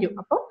കഴിഞ്ഞു.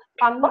 അപ്പൊ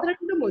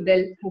 12 മുതൽ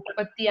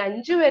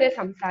 35 വരെ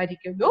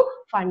സംസാരിക്കുന്നു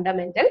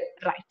ഫണ്ടമെന്റൽ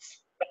റൈറ്റ്സ്.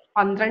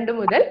 12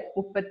 മുതൽ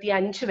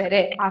 35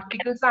 വരെ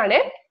ആർട്ടിക്കിൾസ് ആണ്.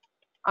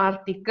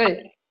 ആർട്ടിക്കിൾ,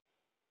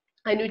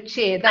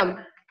 അനുച്ഛേദം.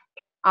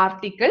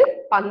 ആർട്ടിക്കിൾ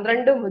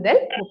 12 മുതൽ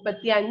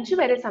 35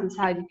 വരെ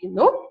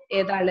സംസാരിക്കുന്നു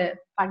ഏതാണ്?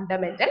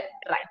 ഫണ്ടമെന്റൽ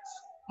റൈറ്റ്സ്,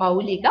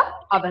 മൗലിക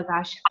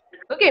അവകാശം.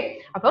 ഓക്കെ,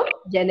 അപ്പം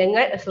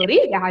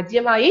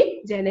രാജ്യമായി,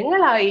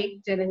 ജനങ്ങളായി,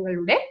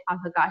 ജനങ്ങളുടെ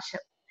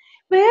അവകാശം.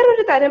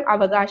 വേറൊരു തരം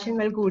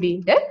അവകാശങ്ങൾ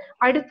കൂടിയുണ്ട്.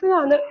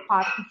 അടുത്തതാണ്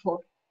പാർട്ട് 4.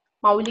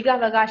 മൗലിക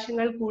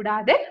അവകാശങ്ങൾ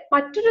കൂടാതെ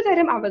മറ്റൊരു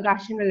തരം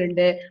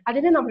അവകാശങ്ങളുണ്ട്.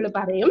 അതിനെ നമ്മൾ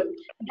പറയും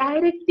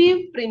directive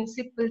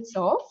principles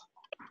of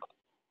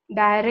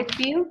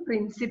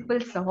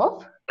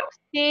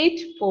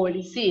state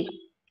policy.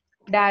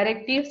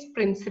 Directive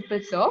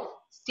principles of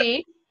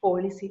state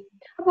policy.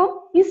 അപ്പം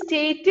ഈ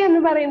സ്റ്റേറ്റ് എന്ന്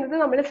പറയുന്നത്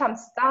നമ്മൾ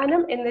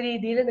സംസ്ഥാനം എന്ന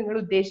രീതിയിൽ നിങ്ങൾ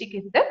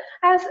ഉദ്ദേശിക്കരുത്.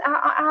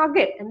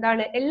 ആകെ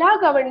എന്താണ്, എല്ലാ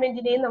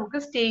ഗവൺമെന്റിനെയും നമുക്ക്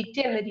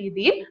സ്റ്റേറ്റ് എന്ന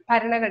രീതിയിൽ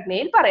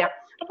ഭരണഘടനയിൽ പറയാം.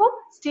 അപ്പൊ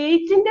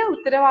സ്റ്റേറ്റിന്റെ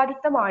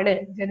ഉത്തരവാദിത്തമാണ്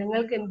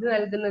ജനങ്ങൾക്ക് എന്ത്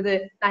നൽകുന്നത്?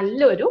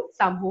 നല്ലൊരു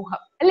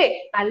സമൂഹം അല്ലെ,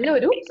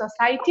 നല്ലൊരു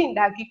സൊസൈറ്റി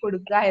ഉണ്ടാക്കി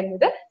കൊടുക്കുക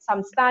എന്നത്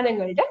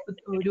സംസ്ഥാനങ്ങളുടെ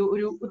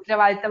ഒരു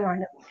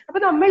ഉത്തരവാദിത്തമാണ്. അപ്പൊ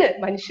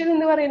മനുഷ്യൻ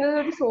എന്ന് പറയുന്നത്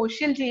ഒരു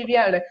സോഷ്യൽ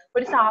ജീവിയാണ്,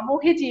 ഒരു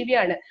സാമൂഹ്യ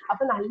ജീവിയാണ്.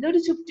 അപ്പൊ നല്ലൊരു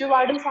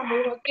ചുറ്റുപാടും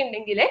സമൂഹവും ഒക്കെ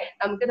ഉണ്ടെങ്കിലേ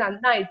നമുക്ക്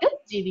നന്നായിട്ട്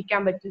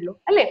ജീവിക്കാൻ പറ്റുള്ളൂ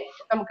അല്ലെ?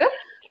 നമുക്ക്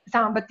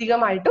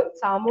സാമ്പത്തികമായിട്ടും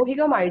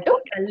സാമൂഹികമായിട്ടും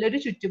നല്ലൊരു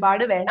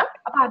ചുറ്റുപാട് വേണം.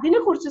 അപ്പൊ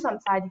അതിനെ കുറിച്ച്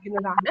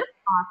സംസാരിക്കുന്നതാണ്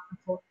പാർട്ട്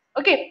 4.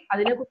 ഓക്കെ,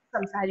 അതിനെ കുറിച്ച്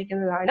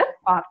സംസാരിക്കുന്നതാണ്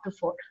പാർട്ട്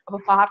 4. അപ്പൊ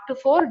part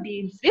 4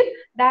 deals with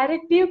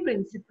directive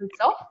principles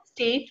of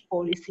state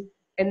policy.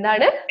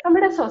 എന്താണ്?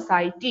 നമ്മുടെ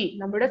സൊസൈറ്റി,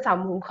 നമ്മുടെ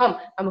സമൂഹം,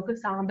 നമുക്ക്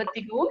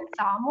സാമ്പത്തികവും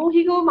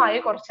സാമൂഹികവുമായ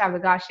കുറച്ച്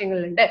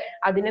അവകാശങ്ങളുണ്ട്.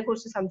 അതിനെ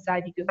കുറിച്ച്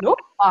സംസാരിക്കുന്നു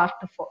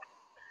പാർട്ട് 4.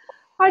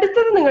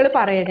 അടുത്തത് നിങ്ങൾ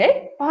പറയണേ,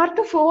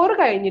 പാർട്ട് 4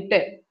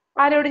 കഴിഞ്ഞിട്ട്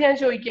ആരോട് ഞാൻ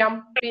ചോദിക്കാം?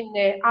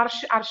 പിന്നെ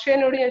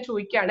അർഷനോട് ഞാൻ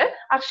ചോദിക്കാണ്.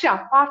 അർഷ,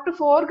 പാർട്ട്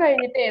 4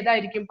 കഴിഞ്ഞിട്ട്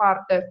ഏതായിരിക്കും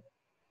പാർട്ട്?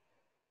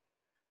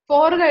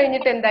 4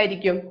 കഴിഞ്ഞിട്ട്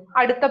എന്തായിരിക്കും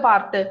അടുത്ത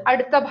പാർട്ട്,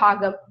 അടുത്ത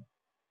ഭാഗം?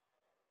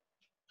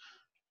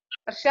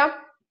 ഹർഷ,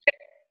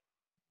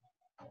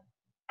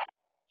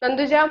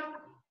 നന്ദുജ,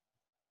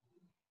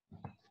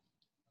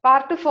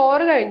 പാർട്ട്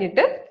 4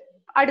 കഴിഞ്ഞിട്ട്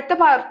അടുത്ത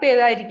പാർട്ട്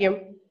ഏതായിരിക്കും?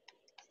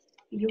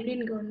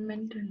 Union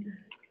government.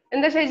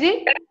 എന്താ ഷൈജി?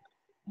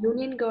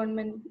 Union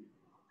government.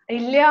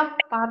 ഇല്ല,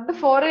 പാർട്ട്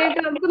 4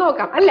 കഴിഞ്ഞിട്ട് നമുക്ക്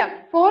നോക്കാം. അല്ല,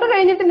 4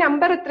 കഴിഞ്ഞിട്ട്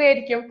നമ്പർ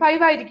എത്രയായിരിക്കും?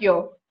 5 ആയിരിക്കോ?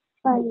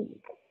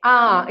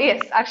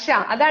 യെസ് അർഷ,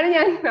 അതാണ്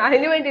ഞാൻ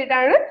അതിന്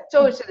വേണ്ടിയിട്ടാണ്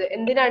ചോദിച്ചത്.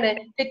 എന്തിനാണ്?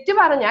 തെറ്റ്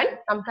പറഞ്ഞാൽ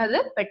നമുക്കത്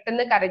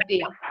പെട്ടെന്ന് കറക്റ്റ്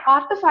ചെയ്യാം.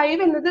 പാർട്ട്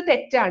 5 എന്നത്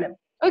തെറ്റാണ്.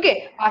 ഓക്കെ,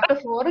 പാർട്ട്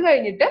 4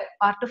 കഴിഞ്ഞിട്ട്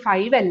പാർട്ട്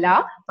 5 അല്ല,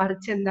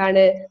 മറിച്ച്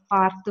എന്താണ്?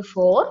 പാർട്ട്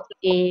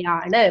 4A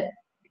ആണ്.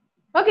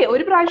 ഓക്കെ,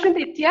 ഒരു പ്രാവശ്യം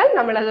തെറ്റിയാൽ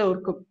നമ്മൾ അത്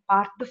ഓർക്കും.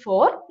 പാർട്ട്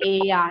 4A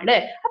ആണ്.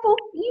 അപ്പൊ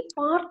ഈ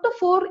പാർട്ട്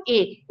 4A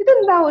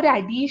ഇതെന്താ ഒരു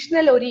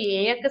അഡീഷണൽ ഒരു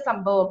A ഒക്കെ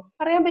സംഭവം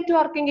പറയാൻ പറ്റുമോ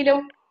ആർക്കെങ്കിലും?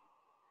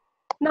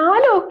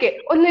 4 ഓക്കെ,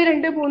 1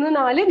 2 3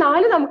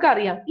 4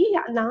 നമുക്കറിയാം. ഈ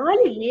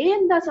 4A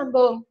എന്താ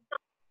സംഭവം?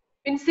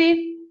 പിൻസി?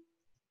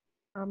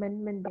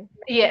 അമെൻമെന്റ്.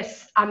 യെസ്,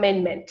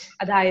 അമെൻമെന്റ്.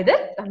 അതായത്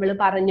നമ്മൾ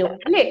പറഞ്ഞു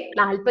അല്ലെ,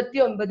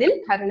 49-ൽ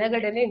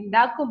ഭരണഘടന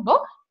ഉണ്ടാക്കുമ്പോ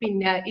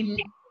പിന്നെ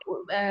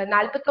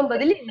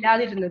 49-ൽ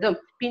ഇല്ലാതിരുന്നതും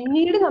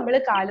പിന്നീട് നമ്മൾ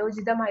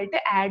കാലോചിതമായിട്ട്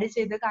ആഡ്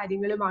ചെയ്ത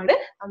കാര്യങ്ങളുമാണ്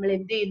നമ്മൾ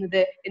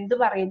എന്ത്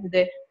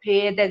പറയുന്നത്?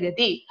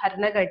 ഭേദഗതി.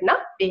 ഭരണഘടന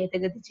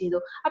ഭേദഗതി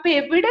ചെയ്തു. അപ്പൊ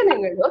എവിടെ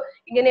നിങ്ങൾ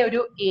ഇങ്ങനെ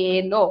ഒരു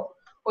A-ന്നോ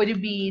ഒരു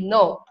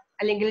B-ന്നോ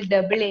അല്ലെങ്കിൽ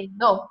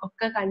AA-ന്നോ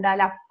ഒക്കെ കണ്ടാൽ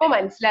അപ്പൊ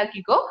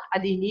മനസ്സിലാക്കിക്കോ,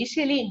 അത്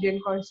ഇനീഷ്യലി ഇന്ത്യൻ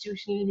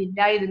കോൺസ്റ്റിറ്റ്യൂഷനിൽ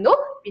ഇല്ലായിരുന്നു.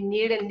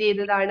 പിന്നീട് എന്ത്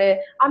ചെയ്തതാണ്?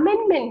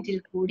 അമെൻമെന്റിൽ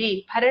കൂടി,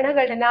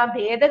 ഭരണഘടനാ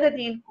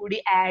ഭേദഗതിയിൽ കൂടി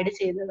ആഡ്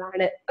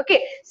ചെയ്തതാണ്. ഓക്കെ,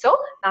 സോ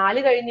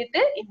 4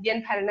 കഴിഞ്ഞിട്ട് ഇന്ത്യൻ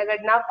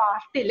ഭരണഘടനാ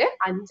പാർട്ടില്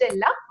 5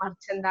 അല്ല,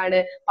 മറിച്ച് എന്താണ്?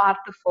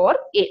 Part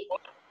 4A.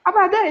 അപ്പൊ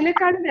അത്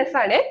അതിനെക്കാളും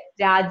രസമാണ്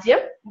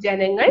രാജ്യം,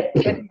 ജനങ്ങൾ,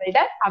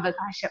 ജനങ്ങളുടെ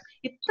അവകാശം.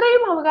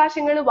 ഇത്രയും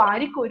അവകാശങ്ങൾ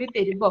വാരിക്കോരി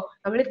തരുമ്പോ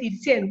നമ്മൾ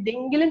തിരിച്ച്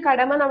എന്തെങ്കിലും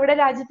കടമ നമ്മുടെ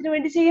രാജ്യത്തിന്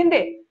വേണ്ടി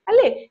ചെയ്യണ്ടേ?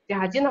 അല്ലെ?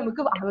 രാജ്യം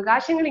നമുക്ക്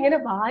അവകാശങ്ങൾ ഇങ്ങനെ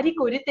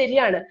വാരിക്കോരി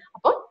തരികയാണ്.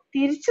 അപ്പൊ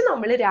തിരിച്ച്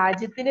നമ്മൾ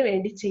രാജ്യത്തിന്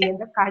വേണ്ടി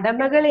ചെയ്യേണ്ട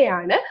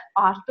കടമകളെയാണ്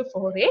പാർട്ട്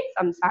 4A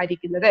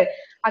സംസാരിക്കുന്നത്.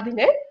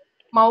 അതിന്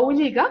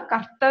മൗലിക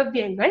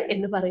കർത്തവ്യങ്ങൾ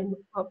എന്ന് പറയുന്നു.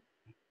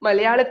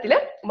 മലയാളത്തില്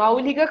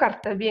മൗലിക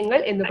കർത്തവ്യങ്ങൾ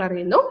എന്ന്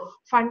പറയുന്നു.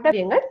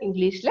 ഫണ്ടവ്യങ്ങൾ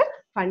ഇംഗ്ലീഷില്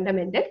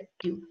fundamental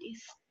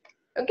duties.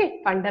 Okay,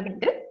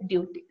 fundamental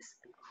duties.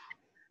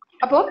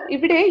 അപ്പോ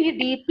ഇവിടെ ഈ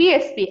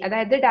DPSP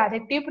അതായത്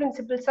directive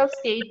principles of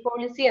state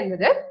policy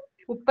എന്നത്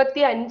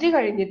 35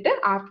 കഴിഞ്ഞിട്ട്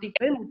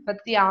ആർട്ടിക്കിൾ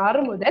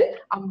 36 മുതൽ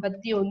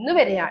 51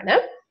 വരെയാണ്.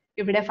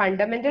 ഇവിടെ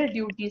ഫണ്ടമെന്റൽ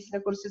ഡ്യൂട്ടീസിനെ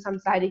കുറിച്ച്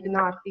സംസാരിക്കുന്ന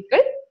ആർട്ടിക്കിൾ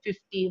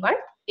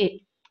 51A.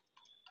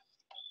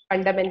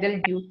 ഫണ്ടമെന്റൽ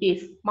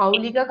ഡ്യൂട്ടീസ്,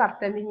 മൗലിക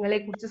കർത്തവ്യങ്ങളെ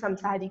കുറിച്ച്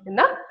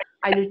സംസാരിക്കുന്ന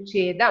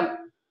അനുച്ഛേദം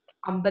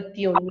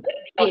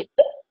 51A.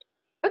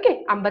 Okay,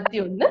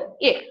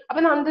 51A. അപ്പൊ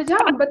നന്ദുജ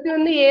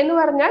 51A എന്ന്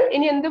പറഞ്ഞാൽ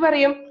ഇനി എന്ത്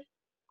പറയും?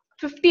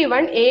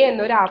 51A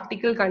എന്നൊരു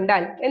ആർട്ടിക്കിൾ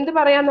കണ്ടാൽ എന്ത്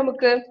പറയാം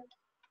നമുക്ക്?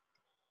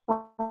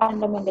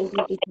 ഫണ്ടമെന്റൽ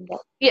ഡ്യൂട്ടീസിന്റെ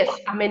യെസ്,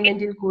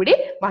 അമെന്റ്മെന്റിൽ കൂടി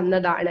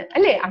വന്നതാണ്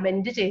അല്ലെ?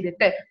 അമെന്റ്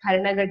ചെയ്തിട്ട്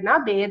ഭരണഘടന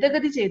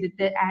ഭേദഗതി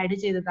ചെയ്തിട്ട് ആഡ്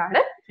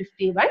ചെയ്തതാണ്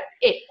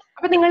 51A.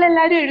 അപ്പൊ നിങ്ങൾ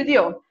എല്ലാരും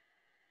എഴുതിയോ?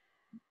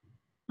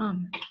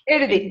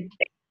 എഴുതി.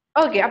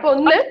 ഓക്കെ, അപ്പൊ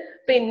ഒന്ന്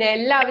പിന്നെ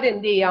എല്ലാവരും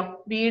എന്ത് ചെയ്യാം,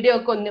 വീഡിയോ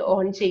ഒക്കെ ഒന്ന്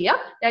ഓൺ ചെയ്യാം.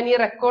 ഞാൻ ഈ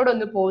റെക്കോർഡ്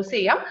ഒന്ന് പോസ്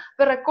ചെയ്യാം.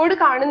 അപ്പൊ റെക്കോർഡ്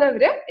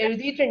കാണുന്നവര്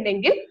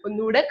എഴുതിയിട്ടുണ്ടെങ്കിൽ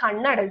ഒന്നുകൂടെ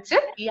കണ്ണടച്ച്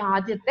ഈ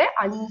ആദ്യത്തെ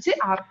 5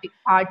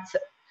 പാർട്സ്,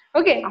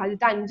 ഓക്കെ,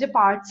 ആദ്യത്തെ 5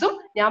 പാർട്സും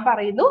ഞാൻ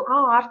പറയുന്നു ആ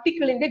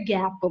ആർട്ടിക്കിളിന്റെ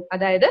ഗ്യാപ്പും,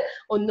 അതായത്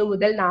 1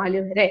 മുതൽ 4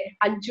 വരെ,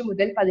 5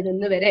 മുതൽ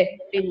 11 വരെ,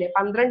 പിന്നെ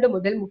 12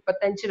 മുതൽ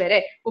 35 വരെ,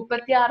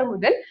 36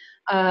 മുതൽ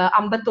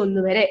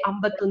 51 വരെ,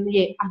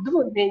 51A, അതും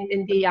ഒന്ന്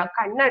എന്ത് ചെയ്യാം,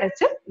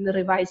 കണ്ണടച്ച് ഒന്ന്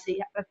റിവൈസ്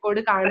ചെയ്യാം.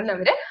 റെക്കോർഡ്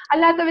കാണുന്നവര്,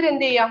 അല്ലാത്തവര്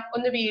എന്ത് ചെയ്യാം,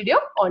 ഒന്ന് വീഡിയോ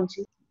ഓൺ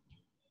ചെയ്യും.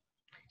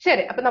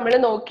 ശരി, അപ്പൊ നമ്മൾ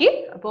നോക്കി.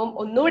 അപ്പം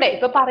ഒന്നുകൂടെ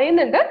ഇപ്പൊ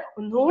പറയുന്നുണ്ട്,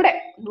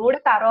 ഒന്നുകൂടെ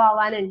തറോ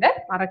ആവാനുണ്ട്,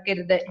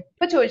 മറക്കരുത്.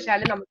 എപ്പൊ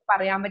ചോദിച്ചാലും നമുക്ക്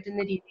പറയാൻ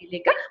പറ്റുന്ന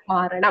രീതിയിലേക്ക്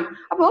മാറണം.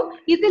 അപ്പൊ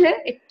ഇതില്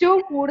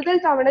ഏറ്റവും കൂടുതൽ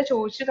തവണ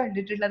ചോദിച്ചു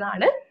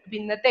കണ്ടിട്ടുള്ളതാണ്,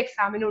 ഇന്നത്തെ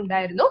എക്സാമിന്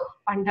ഉണ്ടായിരുന്നു,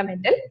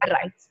 ഫണ്ടമെന്റൽ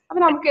റൈറ്റ്സ്. അപ്പൊ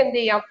നമുക്ക് എന്ത്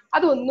ചെയ്യാം,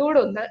 അത്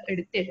ഒന്നുകൂടെ ഒന്ന്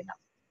എടുത്തെഴുതാം.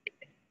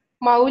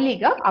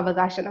 മൗലിക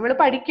അവകാശം നമ്മൾ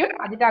പഠിക്കും,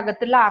 അതിന്റെ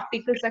അകത്തുള്ള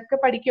ആർട്ടിക്കിൾസ് ഒക്കെ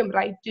പഠിക്കും.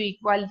 റൈറ്റ് ടു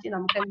ഈക്വാലിറ്റി,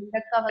 നമുക്ക്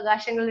എന്തൊക്കെ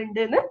അവകാശങ്ങൾ ഉണ്ട്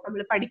എന്ന്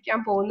നമ്മൾ പഠിക്കാൻ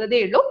പോകുന്നതേ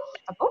ഉള്ളൂ.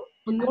 അപ്പൊ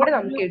ഒന്നുകൂടെ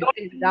നമുക്ക്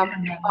എടുത്തെഴുതാം.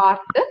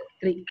 പാർട്ട്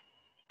 3,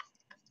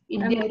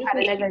 ഇന്ത്യൻ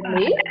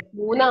ഭരണഘടനയിൽ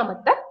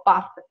 3ാമത്തെ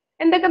പാർട്ട്.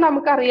 എന്തൊക്കെ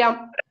നമുക്കറിയാം?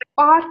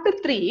 Part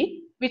 3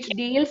 which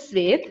deals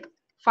with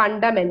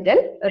fundamental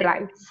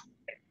rights.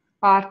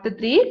 Part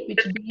 3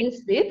 which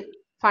deals with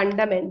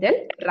fundamental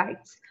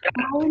rights.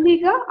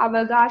 മൗലിക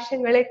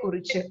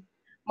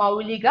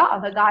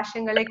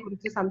അവകാശങ്ങളെ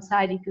കുറിച്ച്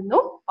സംസാരിക്കുന്നു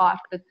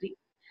പാർട്ട് 3.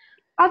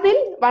 അതിൽ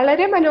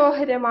വളരെ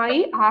മനോഹരമായി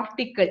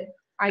ആർട്ടിക്കിൾ,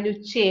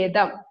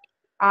 അനുച്ഛേദം,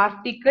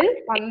 ആർട്ടിക്കിൾ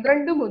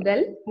 12 മുതൽ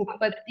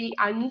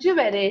 35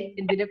 വരെ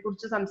എന്തിനെ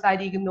കുറിച്ച്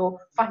സംസാരിക്കുന്നു?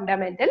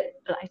 Fundamental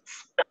rights.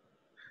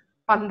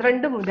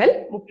 12 മുതൽ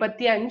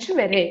 35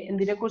 വരെ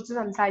എന്തിനെ കുറിച്ച്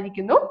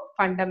സംസാരിക്കുന്നു?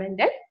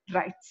 Fundamental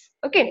rights.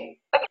 ഓക്കെ,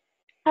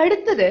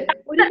 അടുത്തത്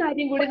ഒരു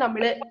കാര്യം കൂടി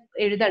നമ്മൾ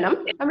എഴുതണം.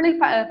 നമ്മൾ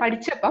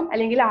പഠിച്ചപ്പം,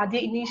 അല്ലെങ്കിൽ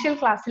ആദ്യം ഇനീഷ്യൽ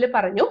ക്ലാസ്സിൽ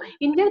പറഞ്ഞു,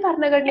 ഇന്ത്യൻ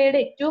ഭരണഘടനയുടെ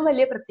ഏറ്റവും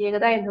വലിയ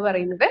പ്രത്യേകത എന്ന്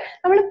പറയുന്നത്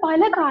നമ്മൾ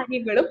പല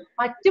കാര്യങ്ങളും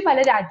മറ്റു പല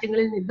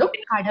രാജ്യങ്ങളിൽ നിന്നും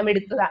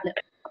കടമെടുത്തതാണ്.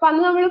 അപ്പൊ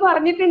അന്ന് നമ്മൾ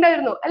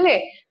പറഞ്ഞിട്ടുണ്ടായിരുന്നു അല്ലെ?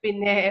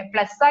 പിന്നെ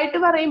പ്ലസ് ആയിട്ട്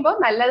പറയുമ്പോൾ,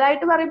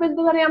 നല്ലതായിട്ട് പറയുമ്പോൾ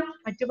എന്ത് പറയാം,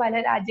 മറ്റു പല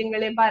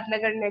രാജ്യങ്ങളെയും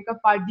ഭരണഘടനയൊക്കെ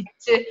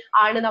പഠിച്ച്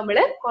ആണ്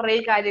നമ്മള് കുറെ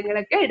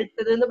കാര്യങ്ങളൊക്കെ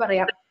എടുത്തത് എന്ന്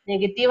പറയാം.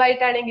 നെഗറ്റീവ്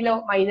ആയിട്ടാണെങ്കിലോ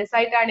മൈനസ്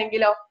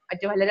ആയിട്ടാണെങ്കിലോ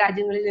മറ്റു പല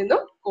രാജ്യങ്ങളിൽ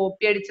നിന്നും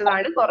കോപ്പി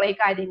അടിച്ചതാണ് കുറെ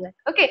കാര്യങ്ങൾ.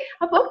 ഓക്കെ,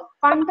 അപ്പൊ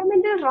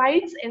ഫണ്ടമെന്റൽ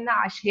റൈറ്റ്സ് എന്ന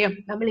ആശയം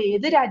നമ്മൾ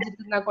ഏത് രാജ്യത്തു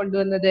നിന്നാണ്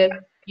കൊണ്ടുവന്നത്?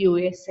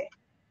 USA.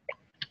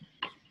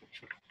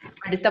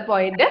 അടുത്ത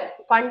പോയിന്റ്,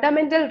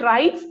 ഫണ്ടമെന്റൽ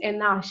റൈറ്റ്സ്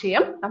എന്ന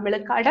ആശയം നമ്മൾ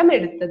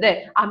കടമെടുത്തത്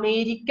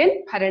അമേരിക്കൻ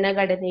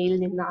ഭരണഘടനയിൽ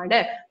നിന്നാണ്.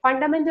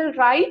 Fundamental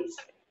rights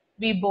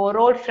we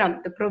borrowed from,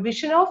 the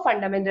provision of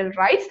fundamental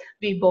rights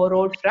we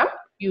borrowed from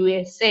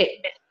USA.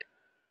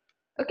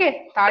 Okay,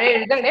 താഴെ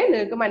എഴുതണേ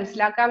നിങ്ങൾക്ക്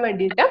മനസ്സിലാക്കാൻ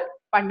വേണ്ടിയിട്ട്.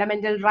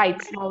 ഫണ്ടമെന്റൽ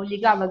റൈറ്റ്സ്,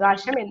 മൗലിക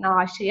അവകാശം എന്ന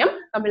ആശയം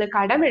നമ്മൾ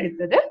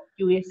കടമെടുത്തത്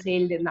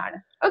USA-യിൽ നിന്നാണ്.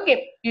 ഓക്കെ,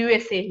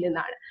 USA-യിൽ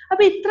നിന്നാണ്.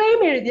 അപ്പൊ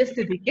ഇത്രയും എഴുതിയ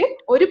സ്ഥിതിക്ക്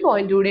ഒരു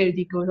പോയിന്റ് കൂടെ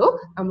എഴുതിക്കോളൂ.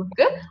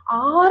 നമുക്ക്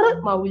 6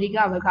 മൗലിക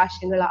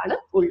അവകാശങ്ങളാണ്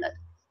ഉള്ളത്.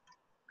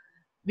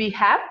 We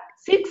have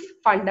 6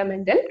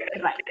 fundamental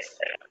rights.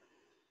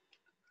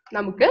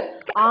 നമുക്ക്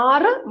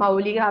 6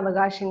 മൗലിക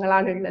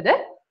അവകാശങ്ങളാണ് ഉള്ളത്.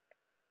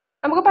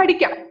 നമുക്ക്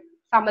പഠിക്കാം.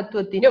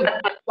 സമത്വത്തിനും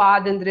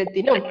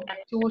സ്വാതന്ത്ര്യത്തിനും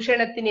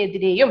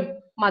ചൂഷണത്തിനെതിരെയും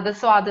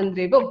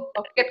മതസ്വാതന്ത്ര്യവും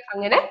ഒക്കെ,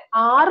 അങ്ങനെ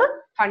 6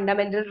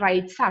 ഫണ്ടമെന്റൽ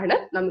റൈറ്റ്സ് ആണ്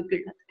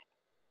നമുക്കുള്ളത്.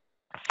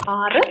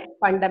 6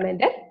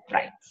 fundamental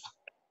rights.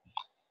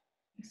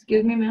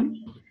 Excuse me ma'am.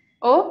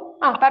 ഓ,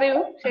 പറയൂ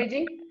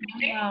ഷൈജി.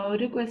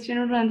 ഒരു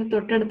ക്വസ്റ്റ്യനോട് അത്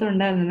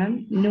തൊട്ടടുത്തുണ്ടായിരുന്നു മാം.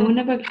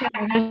 ന്യൂനപക്ഷ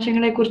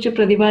അവകാശങ്ങളെ കുറിച്ച്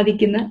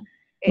പ്രതിപാദിക്കുന്ന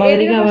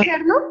മൗലിക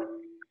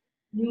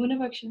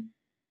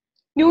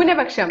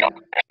ന്യൂനപക്ഷം.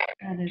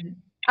 അതെ.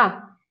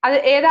 അത്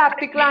ഏത്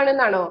ആർട്ടിക്കിൾ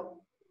ആണെന്നാണോ?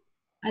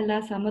 അല്ല,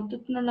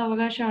 സമത്വത്തിനുള്ള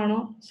അവകാശമാണോ,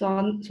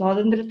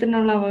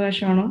 സ്വാതന്ത്ര്യത്തിനുള്ള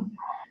അവകാശമാണോ,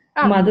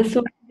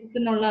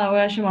 മതസ്വാതന്ത്ര്യത്തിനുള്ള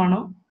അവകാശമാണോ,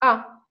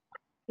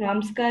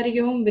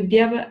 സാംസ്കാരികവും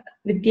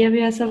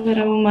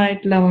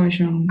വിദ്യാഭ്യാസപരവുമായിട്ടുള്ള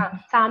അവകാശമാണോ?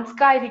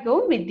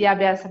 സാംസ്കാരികവും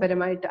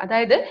വിദ്യാഭ്യാസപരമായിട്ട്.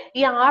 അതായത്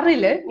ഈ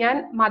 6-ല് ഞാൻ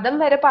മതം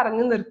വരെ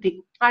പറഞ്ഞു നിർത്തി.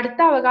 അടുത്ത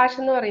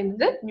അവകാശം എന്ന്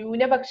പറയുന്നത്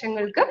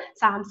ന്യൂനപക്ഷങ്ങൾക്ക്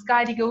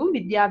സാംസ്കാരികവും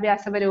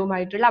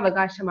വിദ്യാഭ്യാസപരവുമായിട്ടുള്ള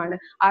അവകാശമാണ്.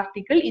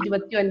 ആർട്ടിക്കിൾ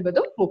 29ഉം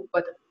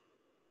 30ഉം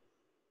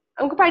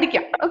നമുക്ക്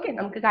പഠിക്കാം. ഓക്കെ,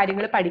 നമുക്ക്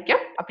കാര്യങ്ങൾ പഠിക്കാം.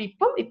 അപ്പൊ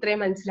ഇപ്പം ഇത്രയും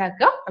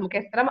മനസ്സിലാക്കുക. നമുക്ക്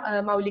എത്ര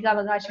മൗലിക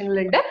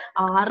അവകാശങ്ങളുണ്ട്?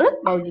 6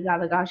 മൗലിക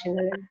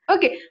അവകാശങ്ങളുണ്ട്.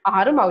 ഓക്കെ,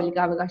 6 മൗലിക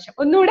അവകാശം.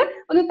 ഒന്നുകൂടെ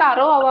ഒന്ന്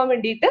തറോ ആവാൻ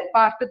വേണ്ടിയിട്ട്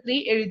പാർട്ട് 3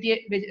 എഴുതിയ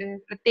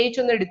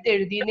പ്രത്യേകിച്ച് ഒന്ന് എടുത്ത്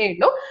എഴുതിയെന്നേ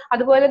ഉള്ളൂ.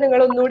 അതുപോലെ നിങ്ങൾ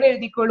ഒന്നുകൂടെ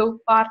എഴുതിക്കോളൂ.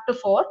 Part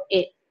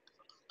 4A.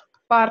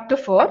 Part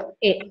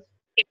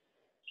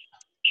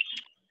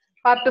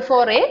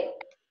 4A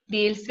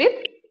deals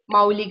with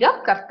മൗലിക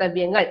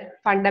കർത്തവ്യങ്ങൾ,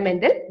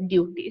 ഫണ്ടമെന്റൽ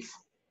ഡ്യൂട്ടീസ്.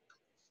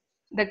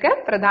 ഇതൊക്കെ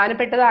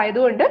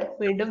പ്രധാനപ്പെട്ടതായതുകൊണ്ട്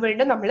വീണ്ടും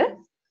വീണ്ടും നമ്മൾ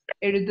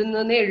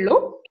എഴുതുന്നേ ഉള്ളൂ.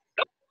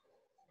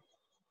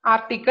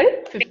 ആർട്ടിക്കിൾ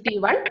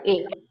 51A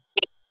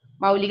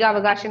മൗലിക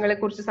അവകാശങ്ങളെ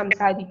കുറിച്ച്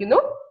സംസാരിക്കുന്നു.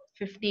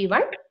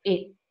 51A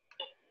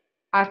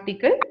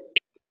article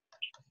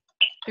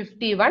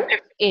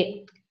 51A.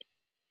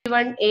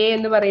 51A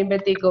എന്ന്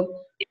പറയുമ്പോഴത്തേക്കും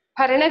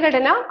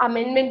ഭരണഘടന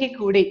അമെൻമെന്റിൽ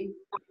കൂടി,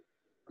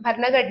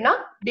 ഭരണഘടന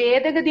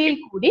ഭേദഗതിയിൽ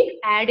കൂടി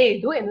ആഡ്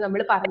ചെയ്തു എന്ന്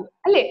നമ്മൾ പറഞ്ഞു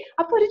അല്ലെ.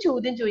 അപ്പൊ ഒരു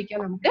ചോദ്യം ചോദിക്കാം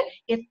നമുക്ക്,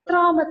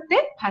 എത്രാമത്തെ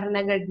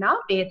ഭരണഘടന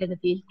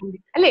ഭേദഗതിയിൽ കൂടി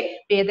അല്ലെ.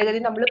 ഭേദഗതി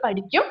നമ്മൾ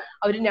പഠിക്കും,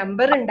 ഒരു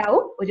നമ്പർ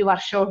ഉണ്ടാവും, ഒരു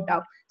വർഷം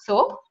ഉണ്ടാവും. So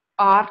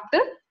part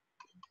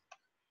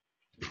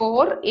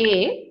 4A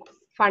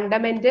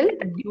fundamental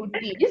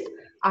duties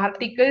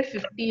article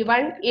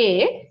 51A.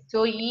 So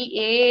ഈ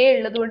എ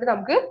ഉള്ളത് കൊണ്ട്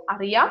നമുക്ക്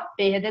അറിയാം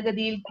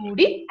ഭേദഗതിയിൽ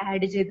കൂടി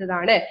ആഡ്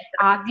ചെയ്തതാണ്.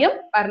 ആദ്യം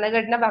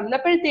ഭരണഘടന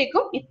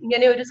വന്നപ്പോഴത്തേക്കും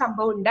ഇങ്ങനെ ഒരു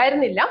സംഭവം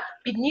ഉണ്ടായിരുന്നില്ല,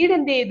 പിന്നീട്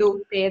എന്ത് ചെയ്തു,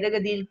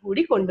 ഭേദഗതിയിൽ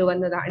കൂടി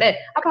കൊണ്ടുവന്നതാണ്.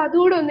 അപ്പൊ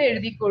അതുകൂടെ ഒന്ന്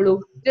എഴുതിക്കോളൂ,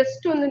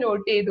 ജസ്റ്റ് ഒന്ന്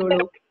നോട്ട് ചെയ്തോളൂ.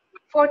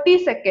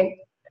 42nd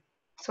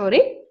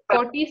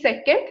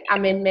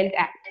Amendment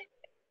Act.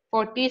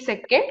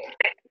 42nd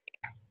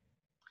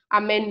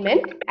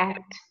Amendment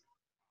Act.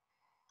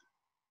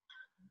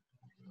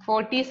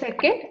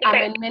 42nd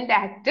Amendment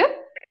Act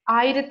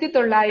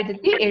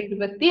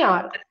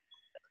 1976.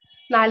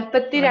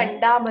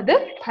 42ാമത്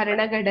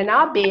ഭരണഘടനാ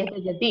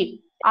ഭേദഗതി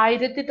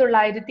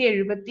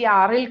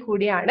 1976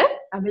 കൂടിയാണ്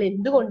നമ്മൾ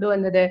എന്ത്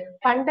കൊണ്ടുവന്നത്,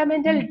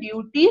 ഫണ്ടമെന്റൽ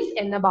ഡ്യൂട്ടീസ്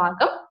എന്ന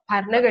ഭാഗം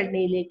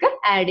ഭരണഘടനയിലേക്ക്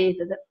ആഡ്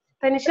ചെയ്തത്.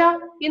 തനിഷ,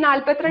 ഈ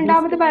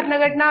 42ാമത്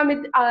ഭരണഘടനാ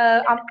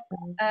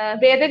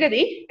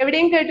ഭേദഗതി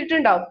എവിടെയും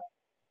കേട്ടിട്ടുണ്ടോ?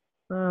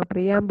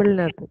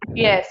 പ്രിയാമ്പിളിനകത്ത്.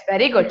 Yes,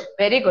 very good,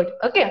 very good.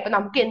 Okay, അപ്പൊ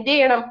നമുക്ക് എന്ത്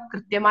ചെയ്യണം,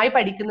 കൃത്യമായി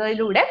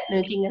പഠിക്കുന്നതിലൂടെ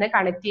നിങ്ങൾക്ക് ഇങ്ങനെ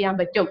കണക്ട് ചെയ്യാൻ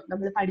പറ്റും.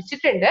 നമ്മൾ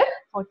പഠിച്ചിട്ടുണ്ട്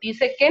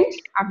 42nd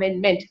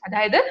അമെൻമെന്റ്,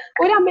 അതായത്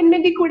ഒരു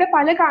അമെൻമെന്റിൽ കൂടെ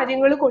പല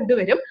കാര്യങ്ങൾ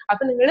കൊണ്ടുവരും.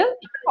 അപ്പൊ നിങ്ങൾ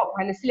ഇപ്പൊ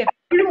മനസ്സിൽ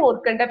എപ്പോഴും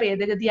ഓർക്കേണ്ട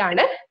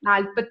ഭേദഗതിയാണ്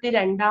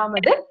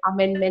 42ാമത്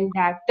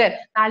അമെൻമെന്റ് ആക്ട്.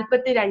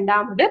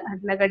 42ാമത്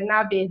ഭരണഘടനാ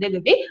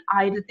ഭേദഗതി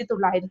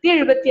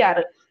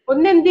 1976.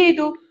 ഒന്ന് എന്ത്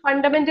ചെയ്തു,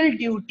 ഫണ്ടമെന്റൽ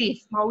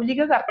ഡ്യൂട്ടീസ്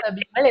മൗലിക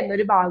കർത്തവ്യങ്ങൾ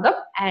എന്നൊരു ഭാഗം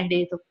ആഡ്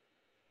ചെയ്തു.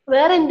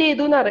 വേറെ എന്ത്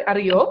ചെയ്തു എന്ന്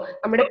അറിയോ,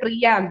 നമ്മുടെ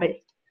പ്രിയാമ്പിൾ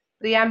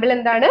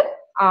എന്താണ്,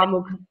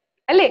 ആമുഖം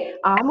അല്ലെ.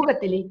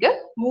 ആമുഖത്തിലേക്ക്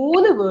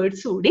 3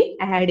 വേർഡ്സ് കൂടി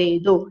ആഡ്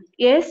ചെയ്തു.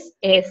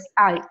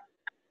 SSI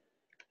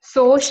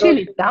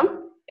socialism,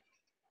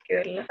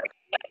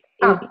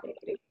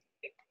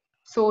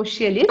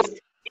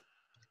 socialist,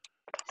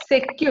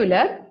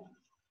 secular,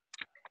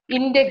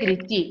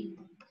 integrity.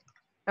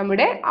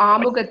 നമ്മുടെ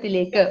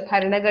ആമുഖത്തിലേക്ക്,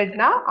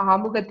 ഭരണഘടന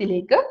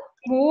ആമുഖത്തിലേക്ക്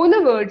 3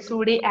 വേർഡ്സ്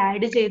കൂടി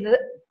ആഡ് ചെയ്തത്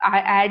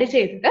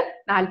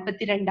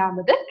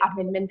 42ാമത്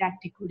അമെൻമെന്റ്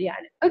ആക്ട്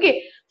കൂടിയാണ്. ഓക്കെ,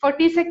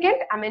 42nd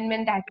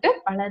അമെൻമെന്റ് ആക്ട്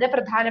വളരെ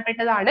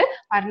പ്രധാനപ്പെട്ടതാണ്.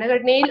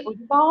 ഭരണഘടനയിൽ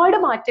ഒരുപാട്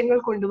മാറ്റങ്ങൾ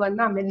കൊണ്ടുവന്ന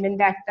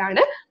അമെൻമെന്റ് ആക്ട്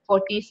ആണ്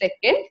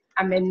 42nd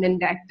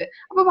അമെൻമെന്റ് ആക്ട്.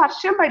 അപ്പൊ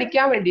വർഷം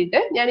പഠിക്കാൻ വേണ്ടിയിട്ട്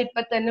ഞാൻ ഇപ്പൊ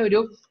തന്നെ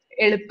ഒരു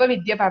എളുപ്പ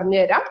വിദ്യ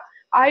പറഞ്ഞുതരാം.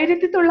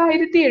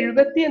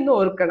 1970 എന്ന്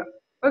ഓർക്കണം.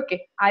 ഓക്കെ,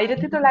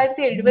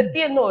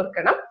 1970 എന്ന്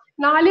ഓർക്കണം.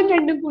 4ഉം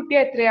 2ഉം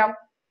കൂട്ടിയാ എത്രയാ?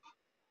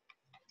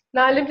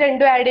 4ഉം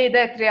 2ഉം ആഡ് ചെയ്ത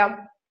എത്രയാ?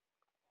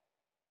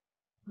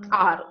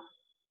 6.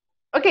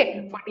 Okay,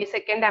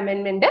 42nd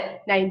അമെൻമെന്റ്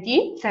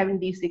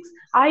 1976.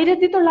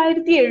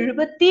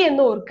 1970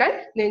 എന്ന് ഓർക്കാൻ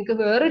നിങ്ങൾക്ക്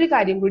വേറൊരു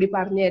കാര്യം കൂടി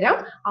പറഞ്ഞുതരാം.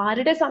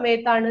 ആരുടെ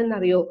സമയത്താണ്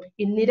എന്നറിയോ?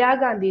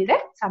 ഇന്ദിരാഗാന്ധിയുടെ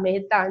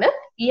സമയത്താണ്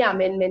ഈ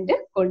അമെൻമെന്റ്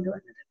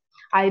കൊണ്ടുവന്നത്.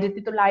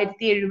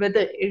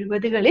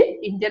 1970കളിൽ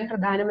ഇന്ത്യൻ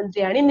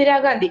പ്രധാനമന്ത്രിയാണ്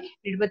ഇന്ദിരാഗാന്ധി.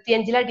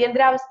 75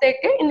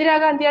 അടിയന്തരാവസ്ഥയൊക്കെ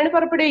ഇന്ദിരാഗാന്ധിയാണ്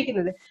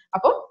പുറപ്പെടുവിക്കുന്നത്.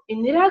 അപ്പൊ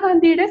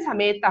ഇന്ദിരാഗാന്ധിയുടെ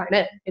സമയത്താണ്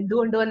എന്ത്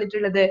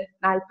കൊണ്ടുവന്നിട്ടുള്ളത്?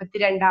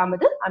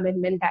 42ാമത്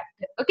അമെൻമെന്റ്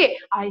ആക്ട്. ഓക്കെ,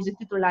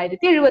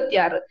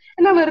 1976.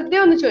 എന്നാ വെറുതെ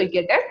ഒന്ന്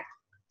ചോദിക്കട്ടെ,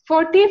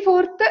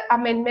 44th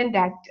അമെൻമെന്റ്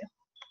ആക്ട്,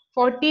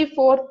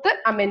 44th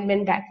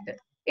അമെൻമെന്റ് ആക്ട്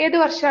ഏത്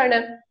വർഷമാണ്?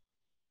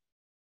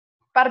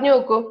 പറഞ്ഞു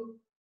നോക്കൂ.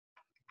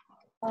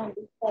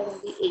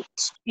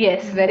 1978.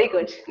 Yes, very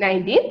good,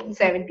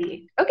 1978.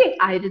 ഓക്കെ,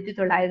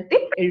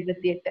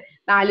 1978.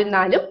 4ഉം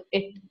 4ഉം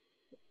 8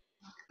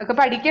 ഒക്കെ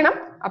പഠിക്കണം.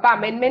 അപ്പൊ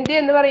അമെൻമെന്റ്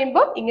എന്ന്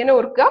പറയുമ്പോൾ ഇങ്ങനെ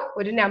ഓർക്കുക,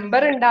 ഒരു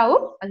നമ്പർ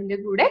ഉണ്ടാവും, അതിന്റെ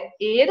കൂടെ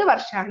ഏത്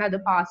വർഷമാണ് അത്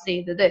പാസ്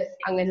ചെയ്തത്,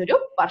 അങ്ങനെ ഒരു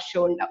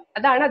വർഷവും ഉണ്ടാവും.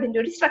 അതാണ് അതിന്റെ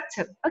ഒരു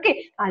സ്ട്രക്ചർ. ഓക്കെ,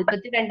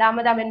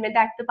 42ാമത്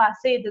അമെൻമെന്റ് ആക്ട്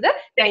പാസ് ചെയ്തത്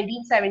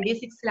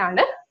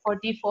 1976ലാണ്.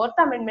 44th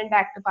അമെൻമെന്റ്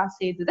ആക്ട് പാസ്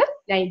ചെയ്തത്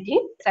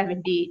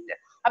 1978.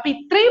 അപ്പൊ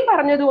ഇത്രയും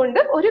പറഞ്ഞതുകൊണ്ട്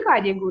ഒരു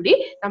കാര്യം കൂടി,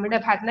 നമ്മുടെ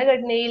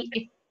ഭരണഘടനയിൽ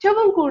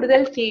ഏറ്റവും കൂടുതൽ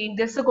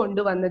ചേഞ്ചസ്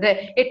കൊണ്ടുവന്നത്,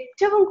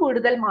 ഏറ്റവും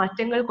കൂടുതൽ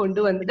മാറ്റങ്ങൾ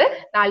കൊണ്ടുവന്നത്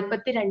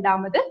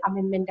 42ാമത്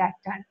അമെൻമെന്റ്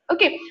ആക്ട് ആണ്.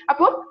 ഓക്കെ,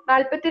 അപ്പൊ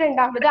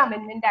 42ാമത്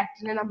അമെൻമെന്റ്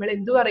ആക്ടിനെ നമ്മൾ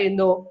എന്തു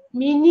പറയുന്നു?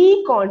 മിനി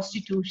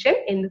കോൺസ്റ്റിറ്റ്യൂഷൻ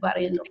എന്ന്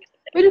പറയുന്നു.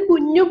 ഒരു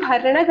കുഞ്ഞു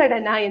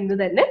ഭരണഘടന എന്ന്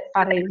തന്നെ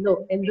പറയുന്നു.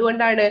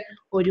 എന്തുകൊണ്ടാണ്?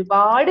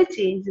 ഒരുപാട്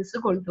ചേഞ്ചസ്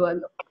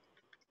കൊണ്ടുവന്നു.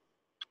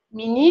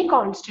 മിനി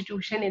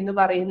കോൺസ്റ്റിറ്റ്യൂഷൻ എന്ന്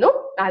പറയുന്നു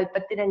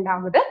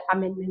 42ാമത്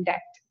അമെൻമെന്റ്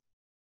ആക്ട്.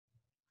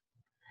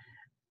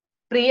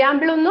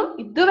 പ്രിയാമ്പിളൊന്നും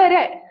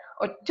ഇതുവരെ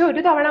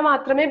ഒരു തവണ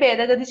മാത്രമേ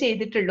ഭേദഗതി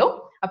ചെയ്തിട്ടുള്ളൂ.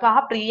 അപ്പൊ ആ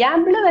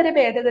പ്രിയാമ്പിള് വരെ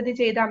ഭേദഗതി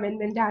ചെയ്ത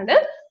അമെൻമെന്റ് ആണ്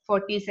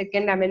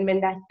 42nd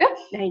Amendment Act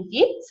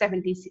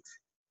 1976.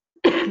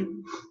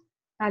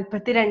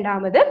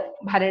 42ാമത്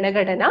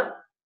ഭരണഘടന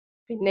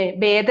പിന്നെ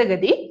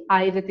ഭേദഗതി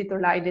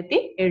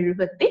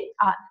 1976.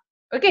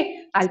 ഓക്കെ,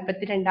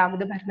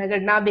 42ാമത്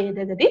ഭരണഘടനാ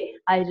ഭേദഗതി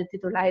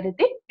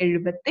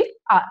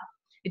 1976.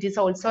 It is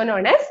also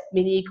known as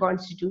mini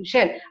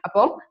constitution.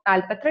 അപ്പം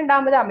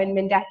 42ാമത്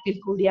അമെൻമെന്റ് ആക്ടിൽ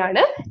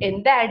കൂടിയാണ്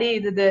എന്ത് ആഡ്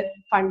ചെയ്തത്?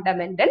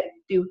 Fundamental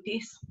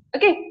duties.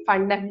 Okay,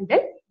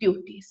 fundamental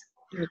duties.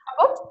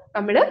 അപ്പം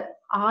നമ്മള്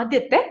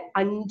ആദ്യത്തെ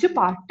 5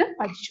 പാർട്ട്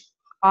പഠിച്ചു.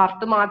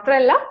 പാർട്ട്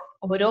മാത്രമല്ല,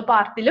 ഓരോ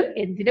പാർട്ടിലും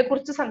എന്തിനെ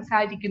കുറിച്ച്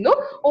സംസാരിക്കുന്നു,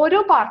 ഓരോ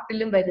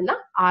പാർട്ടിലും വരുന്ന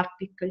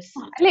ആർട്ടിക്കിൾസ്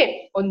അല്ലെ,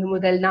 1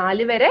 മുതൽ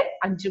 4 വരെ,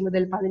 5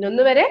 മുതൽ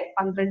 11 വരെ,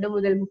 12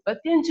 മുതൽ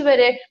 35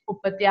 വരെ,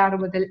 36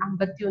 മുതൽ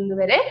 51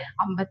 വരെ,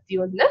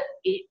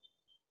 51A.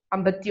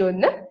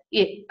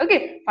 Okay,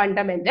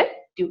 fundamental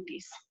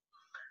duties.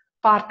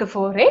 Part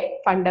 4A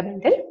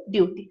fundamental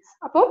duties.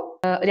 അപ്പോൾ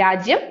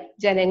രാജ്യം,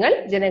 ജനങ്ങൾ,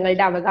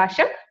 ജനങ്ങളുടെ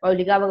അവകാശം,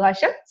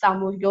 മൗലികാവകാശം,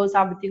 സാമൂഹികവും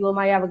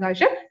സാമ്പത്തികവുമായ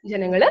അവകാശം,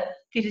 ജനങ്ങള്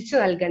തിരിച്ചു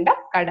നൽകേണ്ട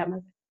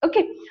കടമകൾ.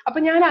 ഓക്കെ, അപ്പൊ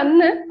ഞാൻ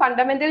അന്ന്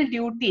ഫണ്ടമെന്റൽ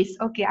ഡ്യൂട്ടീസ്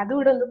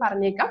അതുകൂടെ ഒന്ന്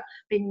പറഞ്ഞേക്കാം.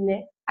 പിന്നെ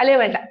അല്ലെ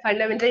വേണ്ട,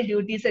 ഫണ്ടമെന്റൽ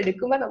ഡ്യൂട്ടീസ്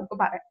എടുക്കുമ്പോ നമുക്ക്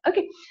പറയാം.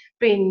 ഓക്കെ,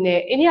 പിന്നെ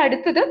ഇനി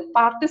അടുത്തത്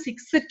പാർട്ട്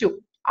 6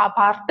 ആ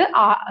പാർട്ട്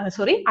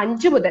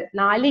 5 മുതൽ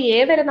 4A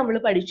വരെ നമ്മൾ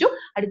പഠിച്ചു.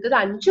 അടുത്തത്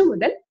 5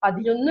 മുതൽ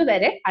 11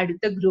 വരെ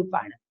അടുത്ത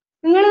ഗ്രൂപ്പാണ്.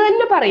 നിങ്ങൾ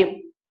തന്നെ പറയും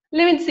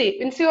അല്ലെ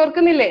വിൻസി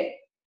ഓർക്കുന്നില്ലേ?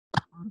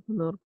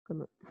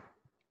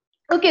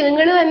 ഓക്കെ,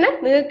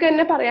 നിങ്ങൾക്ക്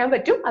തന്നെ പറയാൻ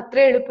പറ്റും. അത്ര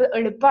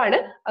എളുപ്പമാണ്.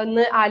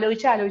 ഒന്ന്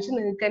ആലോചിച്ച്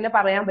നിങ്ങൾക്ക് തന്നെ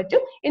പറയാൻ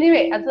പറ്റും.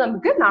 എനിവേ, അത്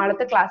നമുക്ക്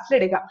നാളത്തെ ക്ലാസ്സിൽ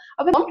എടുക്കാം.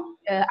 അപ്പൊ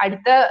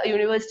അടുത്ത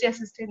യൂണിവേഴ്സിറ്റി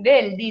അസിസ്റ്റന്റ്,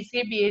 LDC,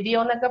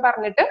 BDO എന്നൊക്കെ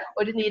പറഞ്ഞിട്ട്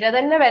ഒരു നിര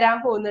തന്നെ വരാൻ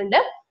പോകുന്നുണ്ട്.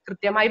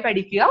 കൃത്യമായി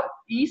പഠിക്കുക.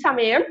 ഈ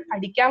സമയം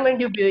പഠിക്കാൻ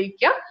വേണ്ടി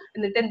ഉപയോഗിക്കുക.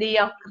 എന്നിട്ട് എന്ത്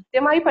ചെയ്യാം?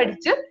 കൃത്യമായി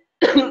പഠിച്ച്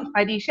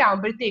പരീക്ഷ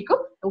ആകുമ്പോഴത്തേക്കും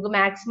നമുക്ക്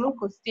മാക്സിമം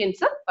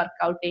ക്വസ്റ്റ്യൻസ്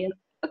വർക്ക്ഔട്ട് ചെയ്യണം.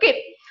 Okay,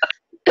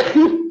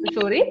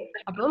 sorry.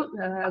 അപ്പം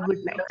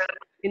ഗുഡ് നൈറ്റ്.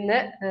 ഇന്ന്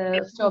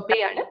സ്റ്റോപ്പ്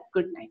ചെയ്യാണ്.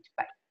 Good night.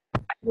 By.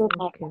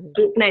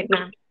 Good night,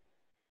 ma'am.